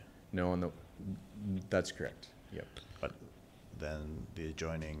highway. No, that's correct. Yep. But then the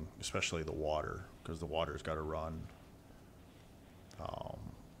adjoining, especially the water, because the water's got to run.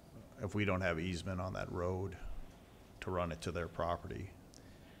 If we don't have easement on that road to run it to their property.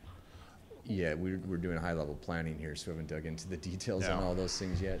 Yeah, we're doing high-level planning here, so we haven't dug into the details on Yeah. all those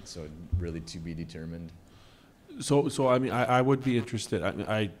things yet, so really to be determined. So I mean, I would be interested.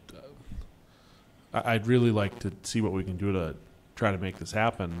 I'd really like to see what we can do to try to make this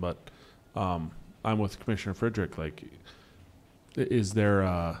happen. But I'm with Commissioner Friedrich. Like is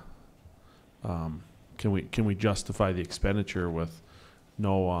there can we justify the expenditure with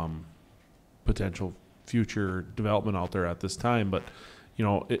no potential future development out there at this time? But you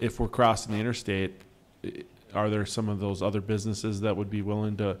know, if we're crossing the interstate, are there some of those other businesses that would be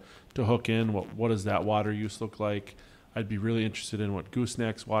willing to hook in? What does that water use look like? I'd be really interested in what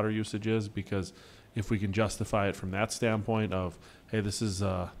Gooseneck's water usage is, because if we can justify it from that standpoint of, hey, this is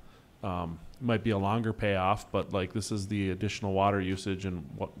might be a longer payoff, but like this is the additional water usage and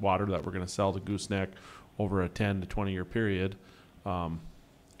what water that we're going to sell to Gooseneck over a 10 to 20 year period.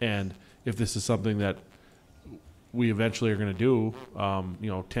 And if this is something that we eventually are going to do, you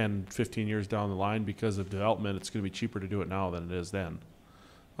know, 10, 15 years down the line because of development, it's going to be cheaper to do it now than it is then,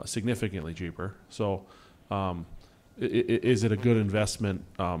 significantly cheaper. So, is it a good investment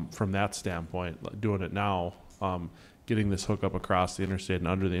from that standpoint, like doing it now, getting this hookup across the interstate and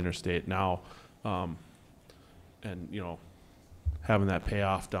under the interstate now, and you know, having that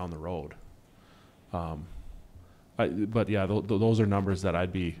payoff down the road? But yeah, those are numbers that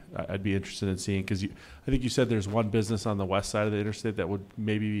I'd be interested in seeing, because I think you said there's one business on the west side of the interstate that would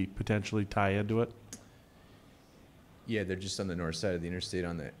maybe potentially tie into it. Yeah, they're just on the north side of the interstate.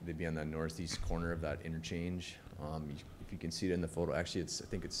 They'd be on the northeast corner of that interchange. If you can see it in the photo, actually, I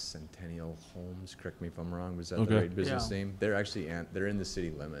think it's Centennial Homes. Correct me if I'm wrong. Was that the right business Yeah. name? They're actually they're in the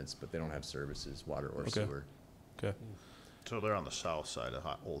city limits, but they don't have services, water or sewer. Okay. So they're on the south side of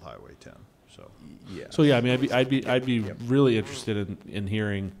Old Highway 10, so. Yeah. So yeah, I mean, I'd be Yep. really interested in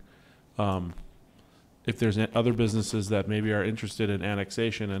hearing if there's other businesses that maybe are interested in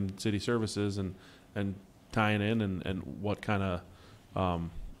annexation and city services and tying in, and what kind of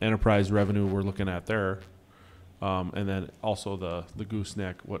enterprise revenue we're looking at there, and then also the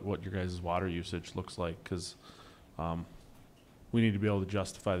Gooseneck, what your guys' water usage looks like, because we need to be able to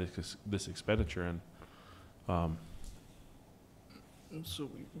justify this expenditure. And So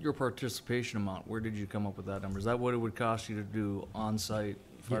your participation amount, where did you come up with that number? Is that what it would cost you to do on-site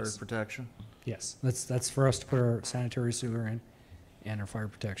fire Yes. protection? Yes, that's for us to put our sanitary sewer in and our fire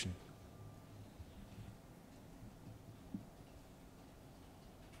protection.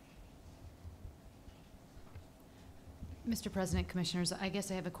 Mr. President, Commissioners, I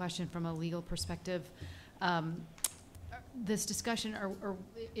guess I have a question from a legal perspective. This discussion, or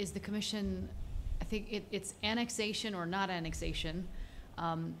is the commission, I think it's annexation or not annexation.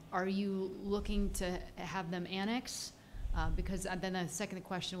 Are you looking to have them annex? Because then the second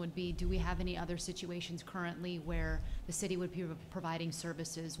question would be, do we have any other situations currently where the city would be providing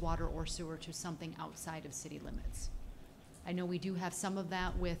services, water or sewer, to something outside of city limits? I know we do have some of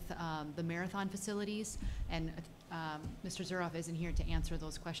that with the marathon facilities, and Mr. Zuroff isn't here to answer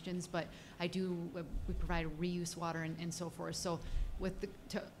those questions, but we provide reuse water and so forth. So with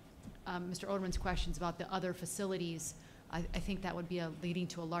Mr. Oderman's questions about the other facilities, I think that would be leading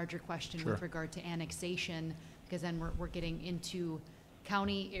to a larger question Sure. with regard to annexation, because then we're getting into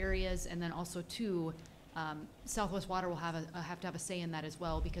county areas, and then also too, Southwest Water will have to have a say in that as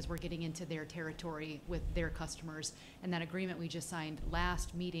well, because we're getting into their territory with their customers, and that agreement we just signed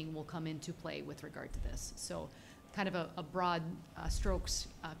last meeting will come into play with regard to this. So kind of a broad strokes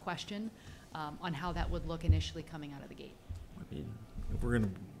question on how that would look initially coming out of the gate. I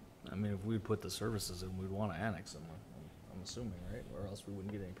mean, if we put the services in, we'd want to annex them, I'm assuming, right? Or else we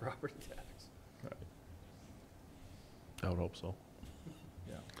wouldn't get any property tax. I would hope so.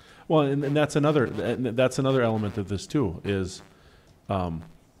 Yeah. Well, and that's another element of this too, is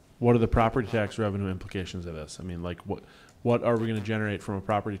what are the property tax revenue implications of this? I mean, like what are we going to generate from a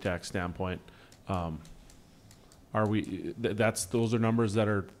property tax standpoint? Those are numbers that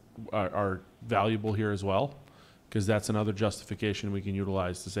are valuable here as well, because that's another justification we can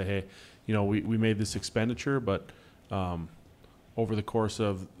utilize to say, hey, you know, we made this expenditure, but over the course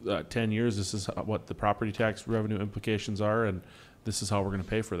of 10 years, this is what the property tax revenue implications are, and this is how we're going to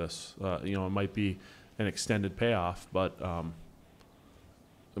pay for this. You know, it might be an extended payoff, but I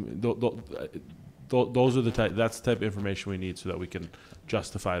mean, those are that's the type of information we need so that we can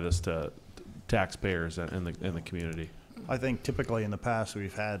justify this to taxpayers and the community. I think typically in the past,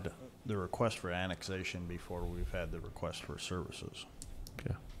 we've had the request for annexation before we've had the request for services.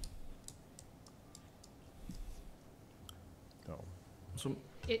 Okay. So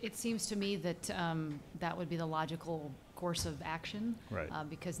It seems to me that that would be the logical course of action. Right.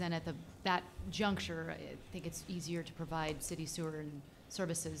 Because then at that juncture, I think it's easier to provide city sewer and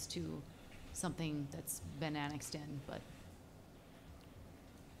services to something that's been annexed in, but.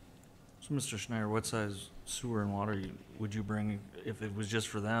 So, Mr. Schneider, what size sewer and water would you bring if it was just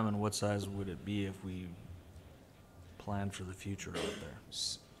for them, and what size would it be if we planned for the future out there?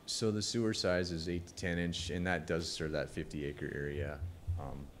 So the sewer size is 8 to 10 inch, and that does serve that 50-acre area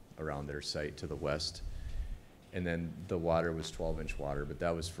around their site to the west. And then the water was 12-inch water, but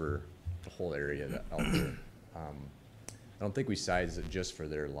that was for the whole area that out there. I don't think we sized it just for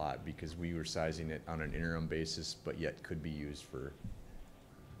their lot because we were sizing it on an interim basis, but yet could be used for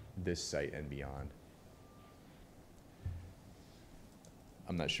this site and beyond.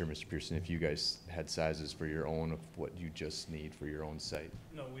 I'm not sure, Mr. Pearson, if you guys had sizes for your own of what you just need for your own site.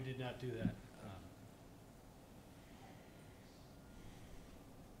 No, we did not do that.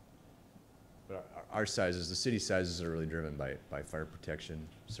 But our sizes, the city sizes are really driven by fire protection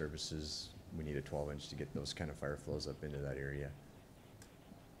services. We need a 12-inch to get those kind of fire flows up into that area.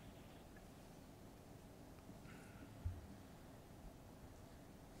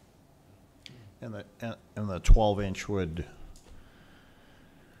 And the 12-inch would,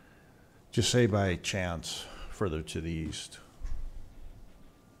 just say by chance, further to the east,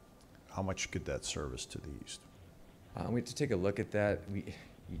 how much could that service to the east? We have to take a look at that.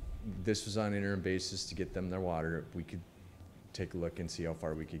 This was on an interim basis to get them their water. We could take a look and see how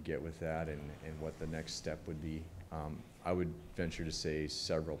far we could get with that and what the next step would be. I would venture to say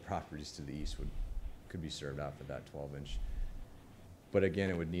several properties to the east could be served off of that 12-inch. But again,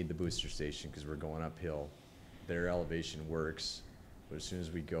 it would need the booster station because we're going uphill. Their elevation works, but as soon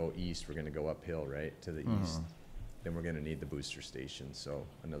as we go east, we're going to go uphill, right, to the east. Then we're going to need the booster station, so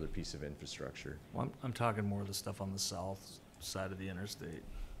another piece of infrastructure. Well, I'm talking more of the stuff on the south side of the interstate.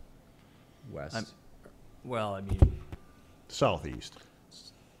 West. Well, I mean, Southeast.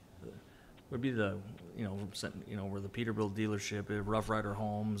 would be the, where the Peterbilt dealership, Rough Rider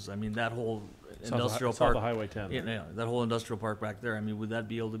Homes, I mean, that whole industrial South park. of Highway 10. Yeah, that whole industrial park back there, I mean, would that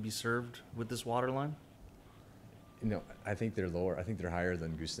be able to be served with this water line? No, I think they're lower. I think they're higher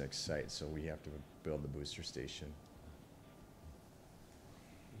than Gooseneck's site, so we have to build the booster station.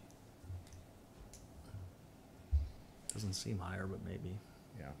 Doesn't seem higher, but maybe.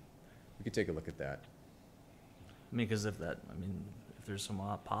 Yeah, we could take a look at that. I mean, because if there's some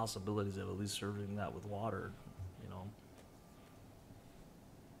possibilities of at least serving that with water, you know.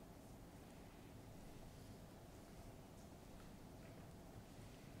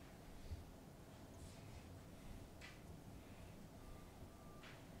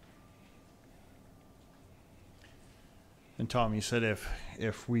 And Tom, you said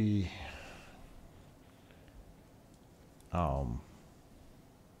if we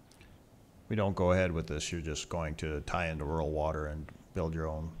we don't go ahead with this, you're just going to tie into rural water and build your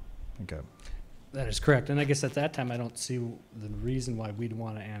own. Okay. That is correct, and I guess at that time, I don't see the reason why we'd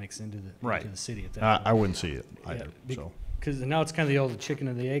want to annex into Right. the city at that point. I wouldn't see it Yeah, either. So Because now it's kind of the old chicken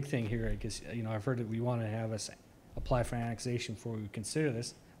and the egg thing here. I guess, I've heard that we want to have us apply for annexation before we consider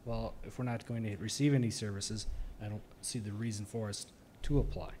this. Well, if we're not going to receive any services, I don't see the reason for us to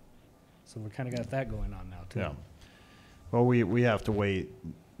apply. So we kind of got that going on now, too. yeah. Well, we have to weigh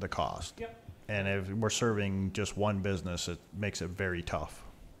the cost. Yep. And if we're serving just one business, it makes it very tough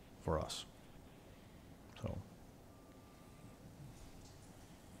for us. So.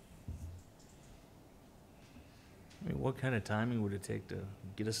 I mean, what kind of timing would it take to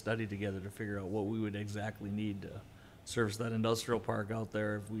get a study together to figure out what we would exactly need to service that industrial park out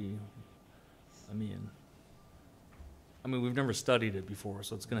there if we, I mean, we've never studied it before,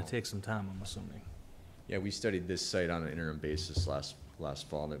 so it's gonna take some time, I'm assuming. Yeah, we studied this site on an interim basis last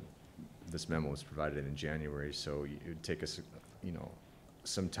fall. That this memo was provided in January, so it would take us,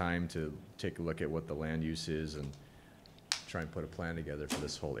 some time to take a look at what the land use is and try and put a plan together for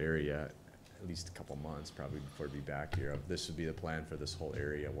this whole area. At least a couple months probably before we'd be back here. This would be the plan for this whole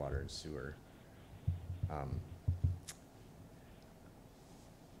area, water and sewer. I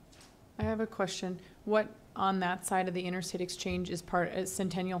have a question. What on that side of the Interstate Exchange is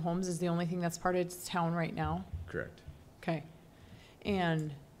Centennial Homes is the only thing that's part of its town right now? Correct. Okay.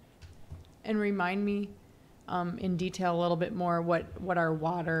 And remind me in detail a little bit more what our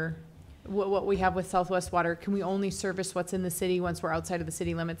water, what we have with Southwest Water. Can we only service what's in the city? Once we're outside of the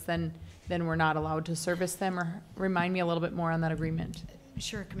city limits, then we're not allowed to service them? Or remind me a little bit more on that agreement.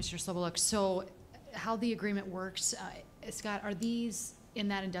 Sure, Commissioner Soboluk. So how the agreement works, Scott, are these in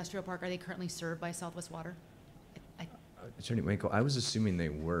that industrial park, are they currently served by Southwest Water? Attorney Wanko, I was assuming they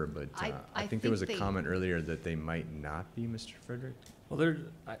were, but I think there was a they- comment earlier that they might not be, Mr. Frederick. Well,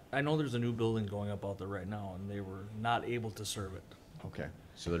 I know there's a new building going up out there right now, and they were not able to serve it. Okay,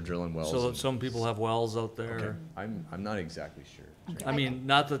 so they're drilling wells. So and- some people have wells out Okay, there. I'm not exactly sure. I mean,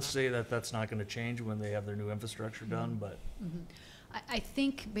 not to say that that's not gonna change when they have their new infrastructure done, but I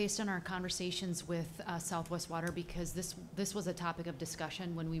think based on our conversations with Southwest Water, because this was a topic of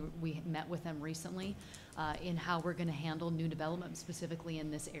discussion when we met with them recently, in how we're going to handle new development specifically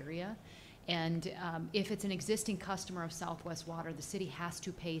in this area. And if it's an existing customer of Southwest Water, the city has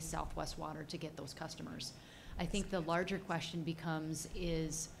to pay Southwest Water to get those customers. I think the larger question becomes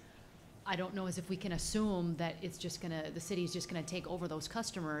is, I don't know as if we can assume that it's just the city's just gonna take over those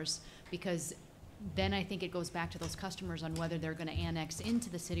customers, because then I think it goes back to those customers on whether they're gonna annex into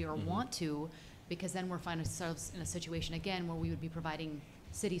the city or want to, because then we're finding ourselves in a situation again where we would be providing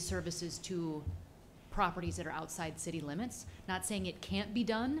city services to properties that are outside city limits. Not saying it can't be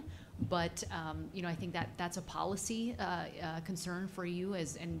done, but you know, I think that's a policy concern for you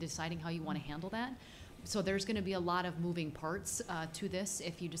in deciding how you want to handle that. So there's going to be a lot of moving parts to this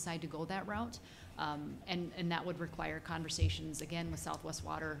if you decide to go that route, and that would require conversations again with Southwest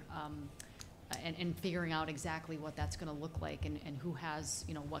Water, and figuring out exactly what that's going to look like and who has,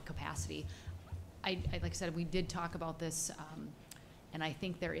 you know, what capacity. I like I said, we did talk about this. And I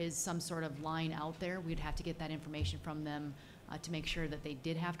think there is some sort of line out there. We'd have to get that information from them to make sure that they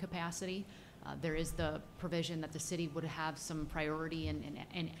did have capacity. There is the provision that the city would have some priority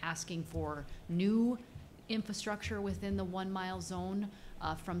in asking for new infrastructure within the 1 mile zone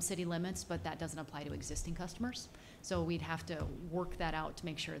from city limits, but that doesn't apply to existing customers. So we'd have to work that out to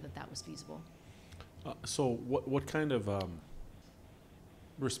make sure that that was feasible. So what kind of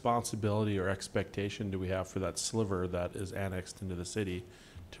responsibility or expectation do we have for that sliver that is annexed into the city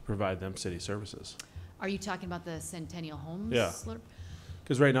to provide them city services? Are you talking about the Centennial Homes? Yeah. slur-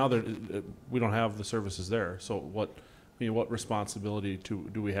 Because right now we don't have the services there. So what responsibility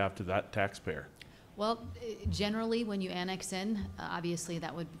do we have to that taxpayer? Well, generally, when you annex in, obviously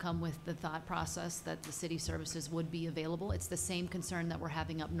that would come with the thought process that the city services would be available. It's the same concern that we're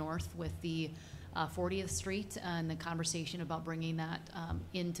having up north with the 40th Street and the conversation about bringing that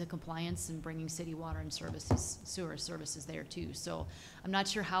into compliance and bringing city water and sewer services there too. So I'm not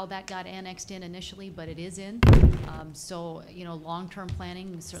sure how that got annexed in initially, but it is in. So, you know, long-term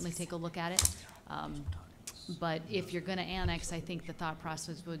planning, certainly take a look at it. But if you're gonna annex, I think the thought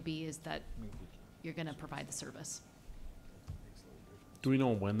process would be is that you're gonna provide the service. Do we know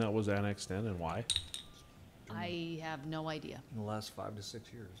when that was annexed in and why? I have no idea. In the last 5 to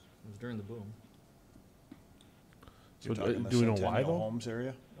 6 years. It was during the boom. So You're talking the do we know why Centennial though? Homes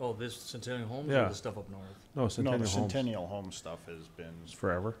area? Oh, this Centennial Homes Yeah. or the stuff up north? No, No, Centennial the Homes. Centennial Home stuff has been, It's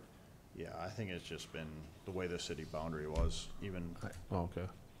forever. yeah, I think it's just been the way the city boundary was, even Oh, okay.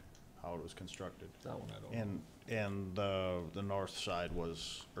 how it was constructed. That one I don't know. And the north side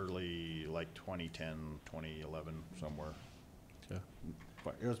was early, like 2010, 2011, somewhere. Okay.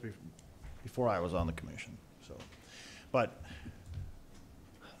 But it was before I was on the commission, so. But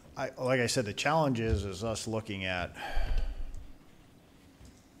like I said, the challenge is us looking at,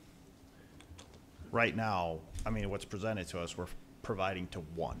 right now, I mean, what's presented to us, we're providing to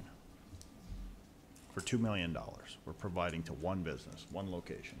one. For $2 million, we're providing to one business, one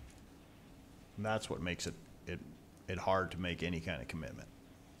location. And that's what makes it hard to make any kind of commitment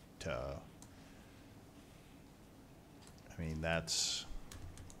to, I mean, that's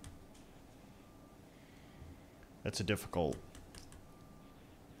a difficult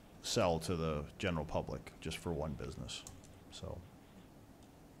sell to the general public just for one business, so.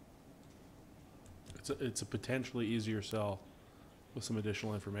 It's a potentially easier sell with some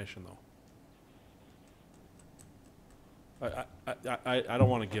additional information though. I don't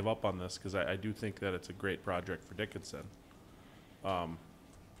want to give up on this because I do think that it's a great project for Dickinson. And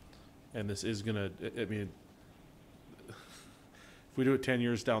this is gonna, I mean, if we do it 10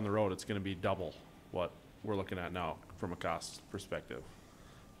 years down the road, it's gonna be double what we're looking at now from a cost perspective.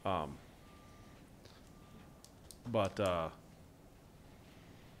 Yeah.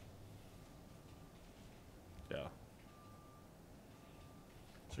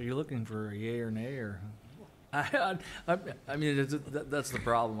 So you're looking for a yay or nay, or? I mean, that's the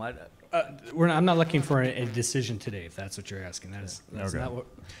problem. I'm not looking for a decision today, if that's what you're asking. That's Okay. not what,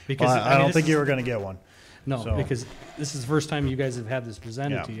 Well, because I mean, don't this think is- you were gonna get one. No, so- because this is the first time you guys have had this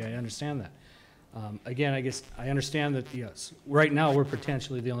presented Yeah. to you. I understand that. Again, I guess I understand that, yes, right now, we're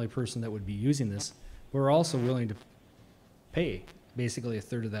potentially the only person that would be using this. We're also willing to pay basically a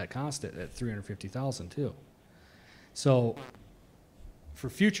third of that cost at $350,000 too. So for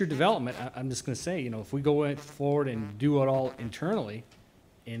future development, I'm just gonna say, you know, if we go forward and do it all internally,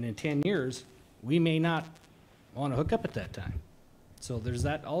 and in 10 years, we may not wanna hook up at that time. So there's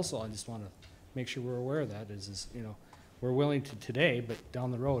that also. I just wanna make sure we're aware of that is, you know, we're willing to today, but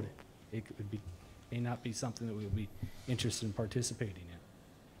down the road, it could be, may not be something that we would be interested in participating in.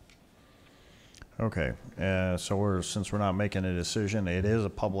 Okay, so since we're not making a decision, it is a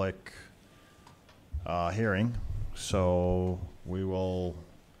public hearing, so we will,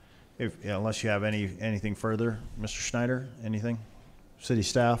 unless you have anything further, Mr. Schneider, anything? City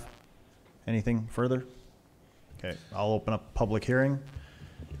staff, anything further? Okay, I'll open up a public hearing.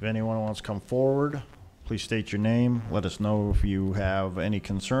 If anyone wants to come forward, please state your name. Let us know if you have any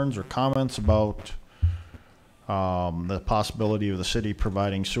concerns or comments about the possibility of the city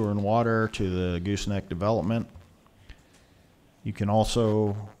providing sewer and water to the Gooseneck development. You can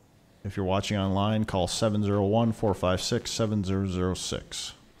also, if you're watching online, call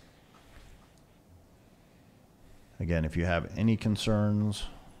 701-456-7006. Again, if you have any concerns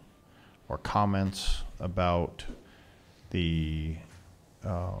or comments about the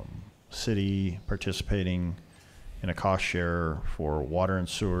city participating in a cost share for water and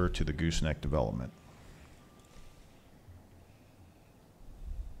sewer to the Gooseneck development.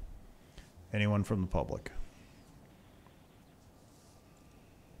 Anyone from the public?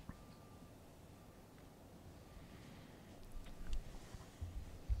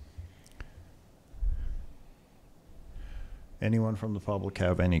 Anyone from the public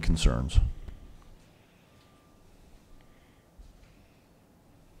have any concerns?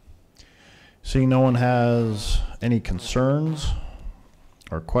 Seeing no one has any concerns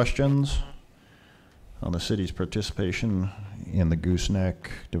or questions on the city's participation in the Gooseneck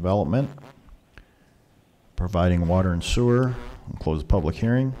development, providing water and sewer, I'll close the public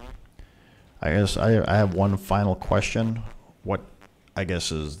hearing. I guess I have one final question. What, I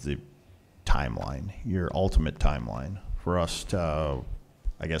guess, is the timeline, your ultimate timeline for us to,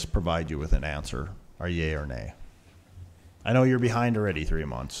 I guess, provide you with an answer, or yay or nay? I know you're behind already 3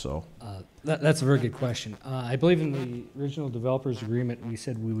 months, so. That's a very good question. I believe in the original developers agreement, we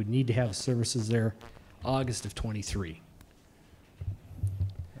said we would need to have services there August of '23.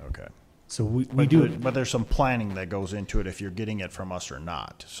 Okay. So we do. But there's some planning that goes into it if you're getting it from us or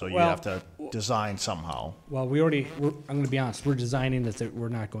not. So you Well, have to design somehow. Well, I'm going to be honest, we're designing this that we're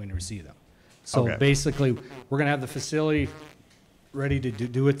not going to receive them. So Okay. basically, we're going to have the facility ready to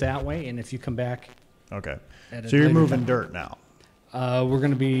do it that way, and if you come back, Okay. At a So you're later moving time. dirt now. we're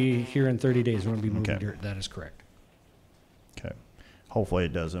going to be here in 30 days. We're going to be moving Okay. dirt. That is correct. Okay. Hopefully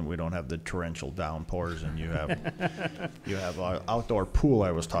it doesn't. We don't have the torrential downpours and you have an outdoor pool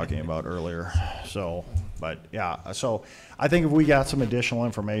I was talking about earlier. So, but yeah, so I think if we got some additional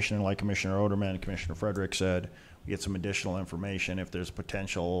information, like Commissioner Oderman and Commissioner Frederick said, we get some additional information if there's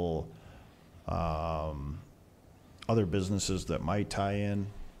potential other businesses that might tie in,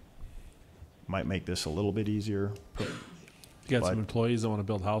 might make this a little bit easier. You got But- some employees that want to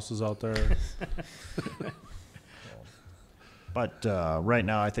build houses out there. But right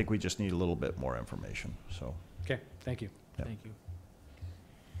now, I think we just need a little bit more information, so. Okay, thank you. Yep. Thank you.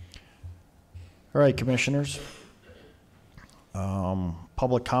 All right, commissioners.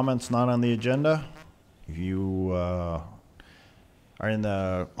 Public comments not on the agenda. If you are in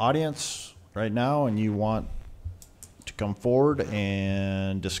the audience right now and you want to come forward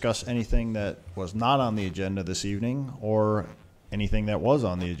and discuss anything that was not on the agenda this evening or anything that was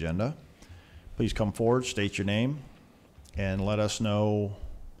on the agenda, please come forward, state your name, and let us know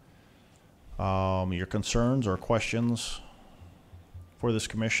your concerns or questions for this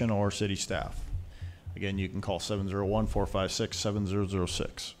commission or city staff. Again, you can call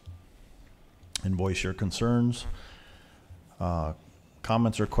 701-456-7006 and voice your concerns,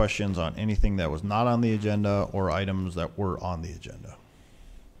 comments or questions on anything that was not on the agenda or items that were on the agenda.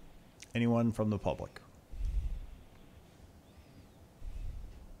 Anyone from the public?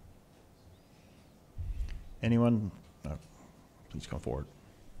 Anyone? Please come forward.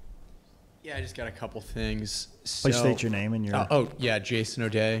 Yeah, I just got a couple things. Please state your name and your. Yeah, Jason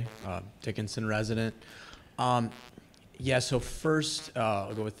O'Day, Dickinson resident. Yeah, so first,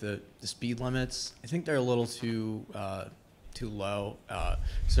 I'll go with the speed limits. I think they're a little too low.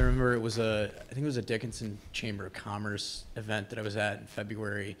 So I remember I think it was a Dickinson Chamber of Commerce event that I was at in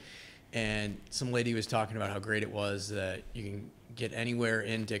February, and some lady was talking about how great it was that you can get anywhere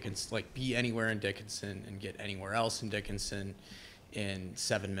in Dickinson, like be anywhere in Dickinson and get anywhere else in Dickinson in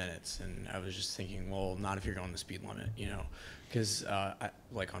 7 minutes. And I was just thinking, well, not if you're going the speed limit, you know, because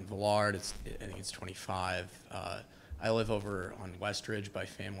like on Villard, I think it's 25. I live over on Westridge by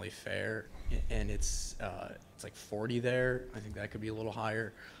Family Fair, and it's like 40 there. I think that could be a little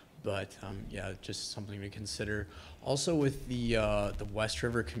higher, but yeah, just something to consider. Also with the West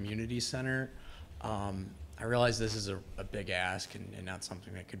River Community Center, I realize this is a big ask and not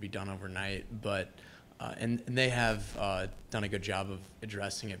something that could be done overnight, but and they have done a good job of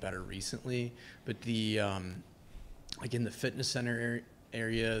addressing it better recently. But the like in the fitness center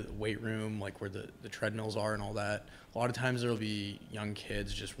area, the weight room, like where the treadmills are and all that, a lot of times there'll be young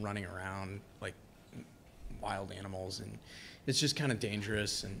kids just running around like wild animals, and it's just kind of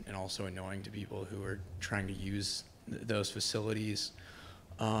dangerous and also annoying to people who are trying to use those facilities.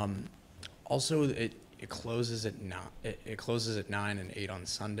 Also, it closes at it closes at 9 and 8 on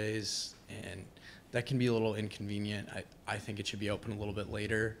Sundays, and that can be a little inconvenient. I think it should be open a little bit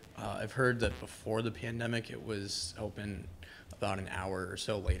later. I've heard that before the pandemic, it was open about an hour or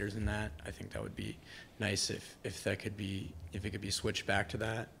so later than that. I think that would be nice if it could be switched back to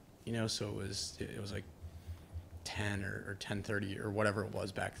that, you know, so it was like 10 or 10:30 or whatever it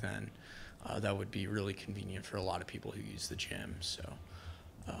was back then. That would be really convenient for a lot of people who use the gym. So,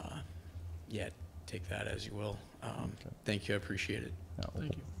 yeah, take that as you will. Thank you, I appreciate it.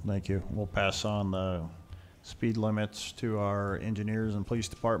 Thank you. Thank you. We'll pass on the speed limits to our engineers and police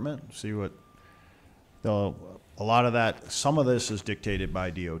department, see what, a lot of that, some of this is dictated by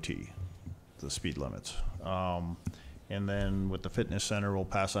DOT, the speed limits. And then with the fitness center, we'll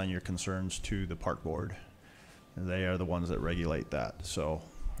pass on your concerns to the park board. And they are the ones that regulate that, so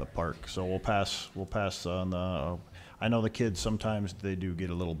the park. So we'll pass on the, I know the kids, sometimes they do get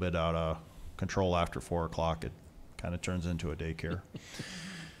a little bit out of control after 4 o'clock. It kind of turns into a daycare.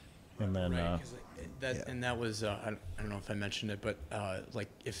 And then, right, 'cause and that was, I don't know if I mentioned it, but like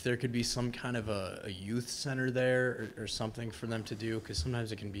if there could be some kind of a youth center there or something for them to do, because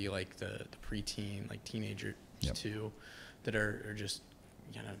sometimes it can be like the preteen, like teenagers too, that are just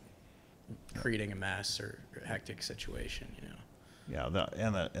kind of creating a mess or a hectic situation, you know. yeah,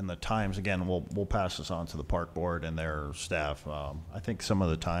 and the times, again, we'll pass this on to the park board and their staff. I think some of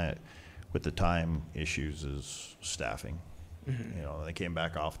the time, with the time issues is staffing. Mm-hmm. You know, they came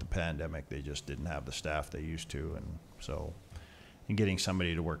back off the pandemic, they just didn't have the staff they used to, and so, and getting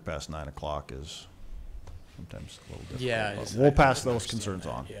somebody to work past 9 o'clock is sometimes a little difficult. Yeah, But we'll pass I those understand concerns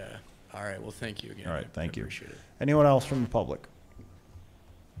that. on. Yeah. All right. Well, thank you again. All right, thank you. I appreciate it. Anyone else from the public?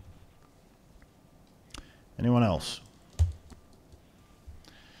 Anyone else?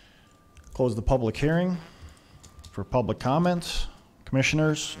 Close the public hearing for public comments.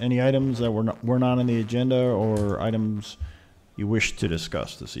 Commissioners, any items that were not on the agenda or items you wish to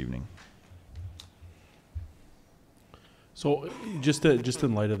discuss this evening? So just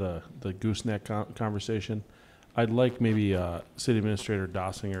in light of the gooseneck conversation, I'd like maybe City Administrator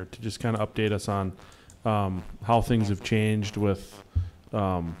Dossinger to just kind of update us on how things have changed with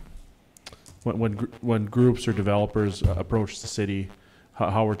when groups or developers approach the city,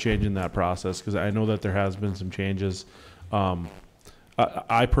 how we're changing that process, because I know that there has been some changes.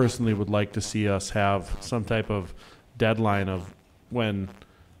 I personally would like to see us have some type of deadline of when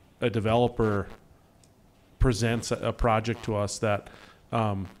a developer presents a project to us that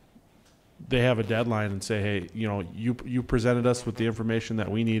they have a deadline and say, hey, you know, you presented us with the information that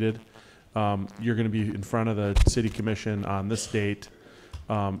we needed. You're going to be in front of the city commission on this date,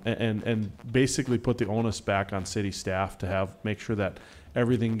 and basically put the onus back on city staff to make sure that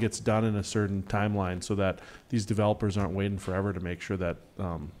everything gets done in a certain timeline, so that these developers aren't waiting forever to make sure that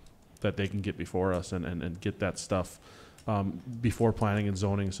that they can get before us and get that stuff before planning and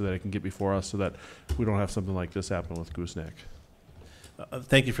zoning, so that it can get before us, so that we don't have something like this happen with gooseneck.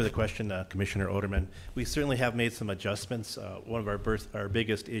 Thank you for the question, Commissioner Oderman. We certainly have made some adjustments. One of our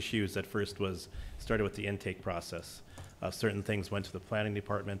biggest issues at first started with the intake process. Certain things went to the planning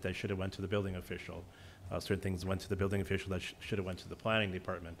department that should have went to the building official. Certain things went to the building official that should have went to the planning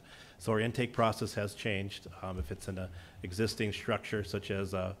department. So our intake process has changed. If it's in an existing structure, such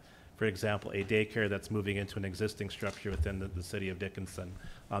as, for example, a daycare that's moving into an existing structure within the city of Dickinson,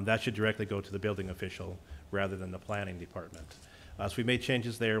 that should directly go to the building official rather than the planning department. So we made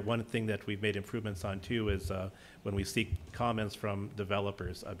changes there. One thing that we've made improvements on too is when we seek comments from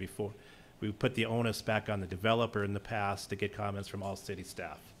developers before, we put the onus back on the developer in the past to get comments from all city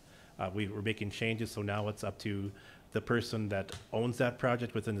staff. We were making changes, so now it's up to the person that owns that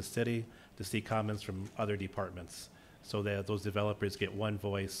project within the city to seek comments from other departments, so that those developers get one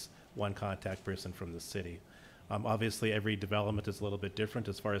voice, one contact person from the city. Obviously, every development is a little bit different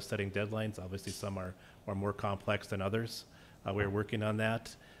as far as setting deadlines. Obviously, some are more complex than others. We're working on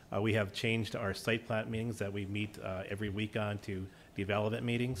that. We have changed our site plan meetings that we meet every week on to development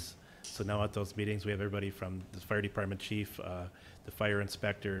meetings. So now at those meetings, we have everybody from the fire department chief, the fire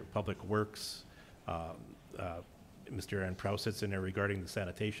inspector, public works, Mr. Aaron Prouse sits in there regarding the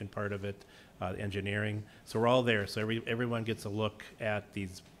sanitation part of it, engineering. So we're all there. So everyone gets a look at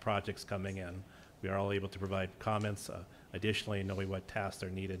these projects coming in. We are all able to provide comments, additionally knowing what tasks are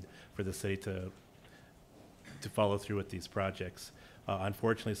needed for the city to follow through with these projects.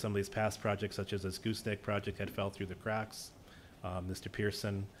 Unfortunately, some of these past projects, such as this gooseneck project, had fell through the cracks. Mr.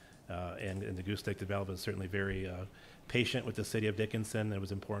 Pearson and the Gooseneck development is certainly very patient with the city of Dickinson. It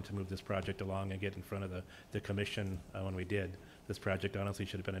was important to move this project along and get in front of the commission when we did. This project honestly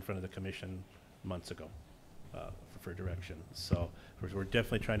should have been in front of the commission months ago for direction. So we're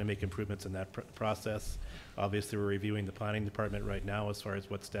definitely trying to make improvements in that process. Obviously, we're reviewing the planning department right now as far as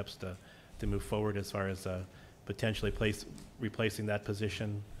what steps to move forward as far as potentially replacing that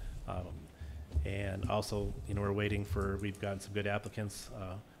position. And also, you know, we've gotten some good applicants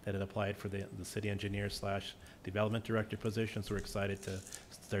that had applied for the city engineer / development director position. So we're excited to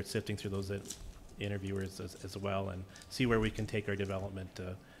start sifting through those interviewers as well and see where we can take our development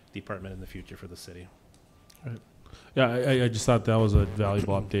department in the future for the city. Yeah, I just thought that was a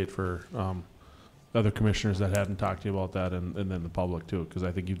valuable update for other commissioners that hadn't talked to you about that, and then the public too, because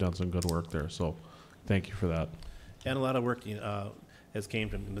I think you've done some good work there. So thank you for that. And a lot of work has came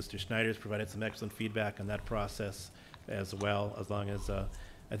from Mr. Schneider's provided some excellent feedback on that process as well, as long as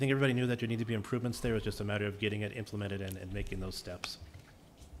I think everybody knew that there needed to be improvements there. It was just a matter of getting it implemented and making those steps.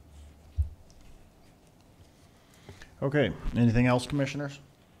 Okay, anything else, commissioners?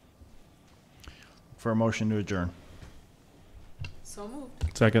 For a motion to adjourn. So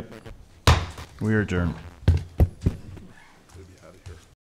moved. Second. We are adjourned.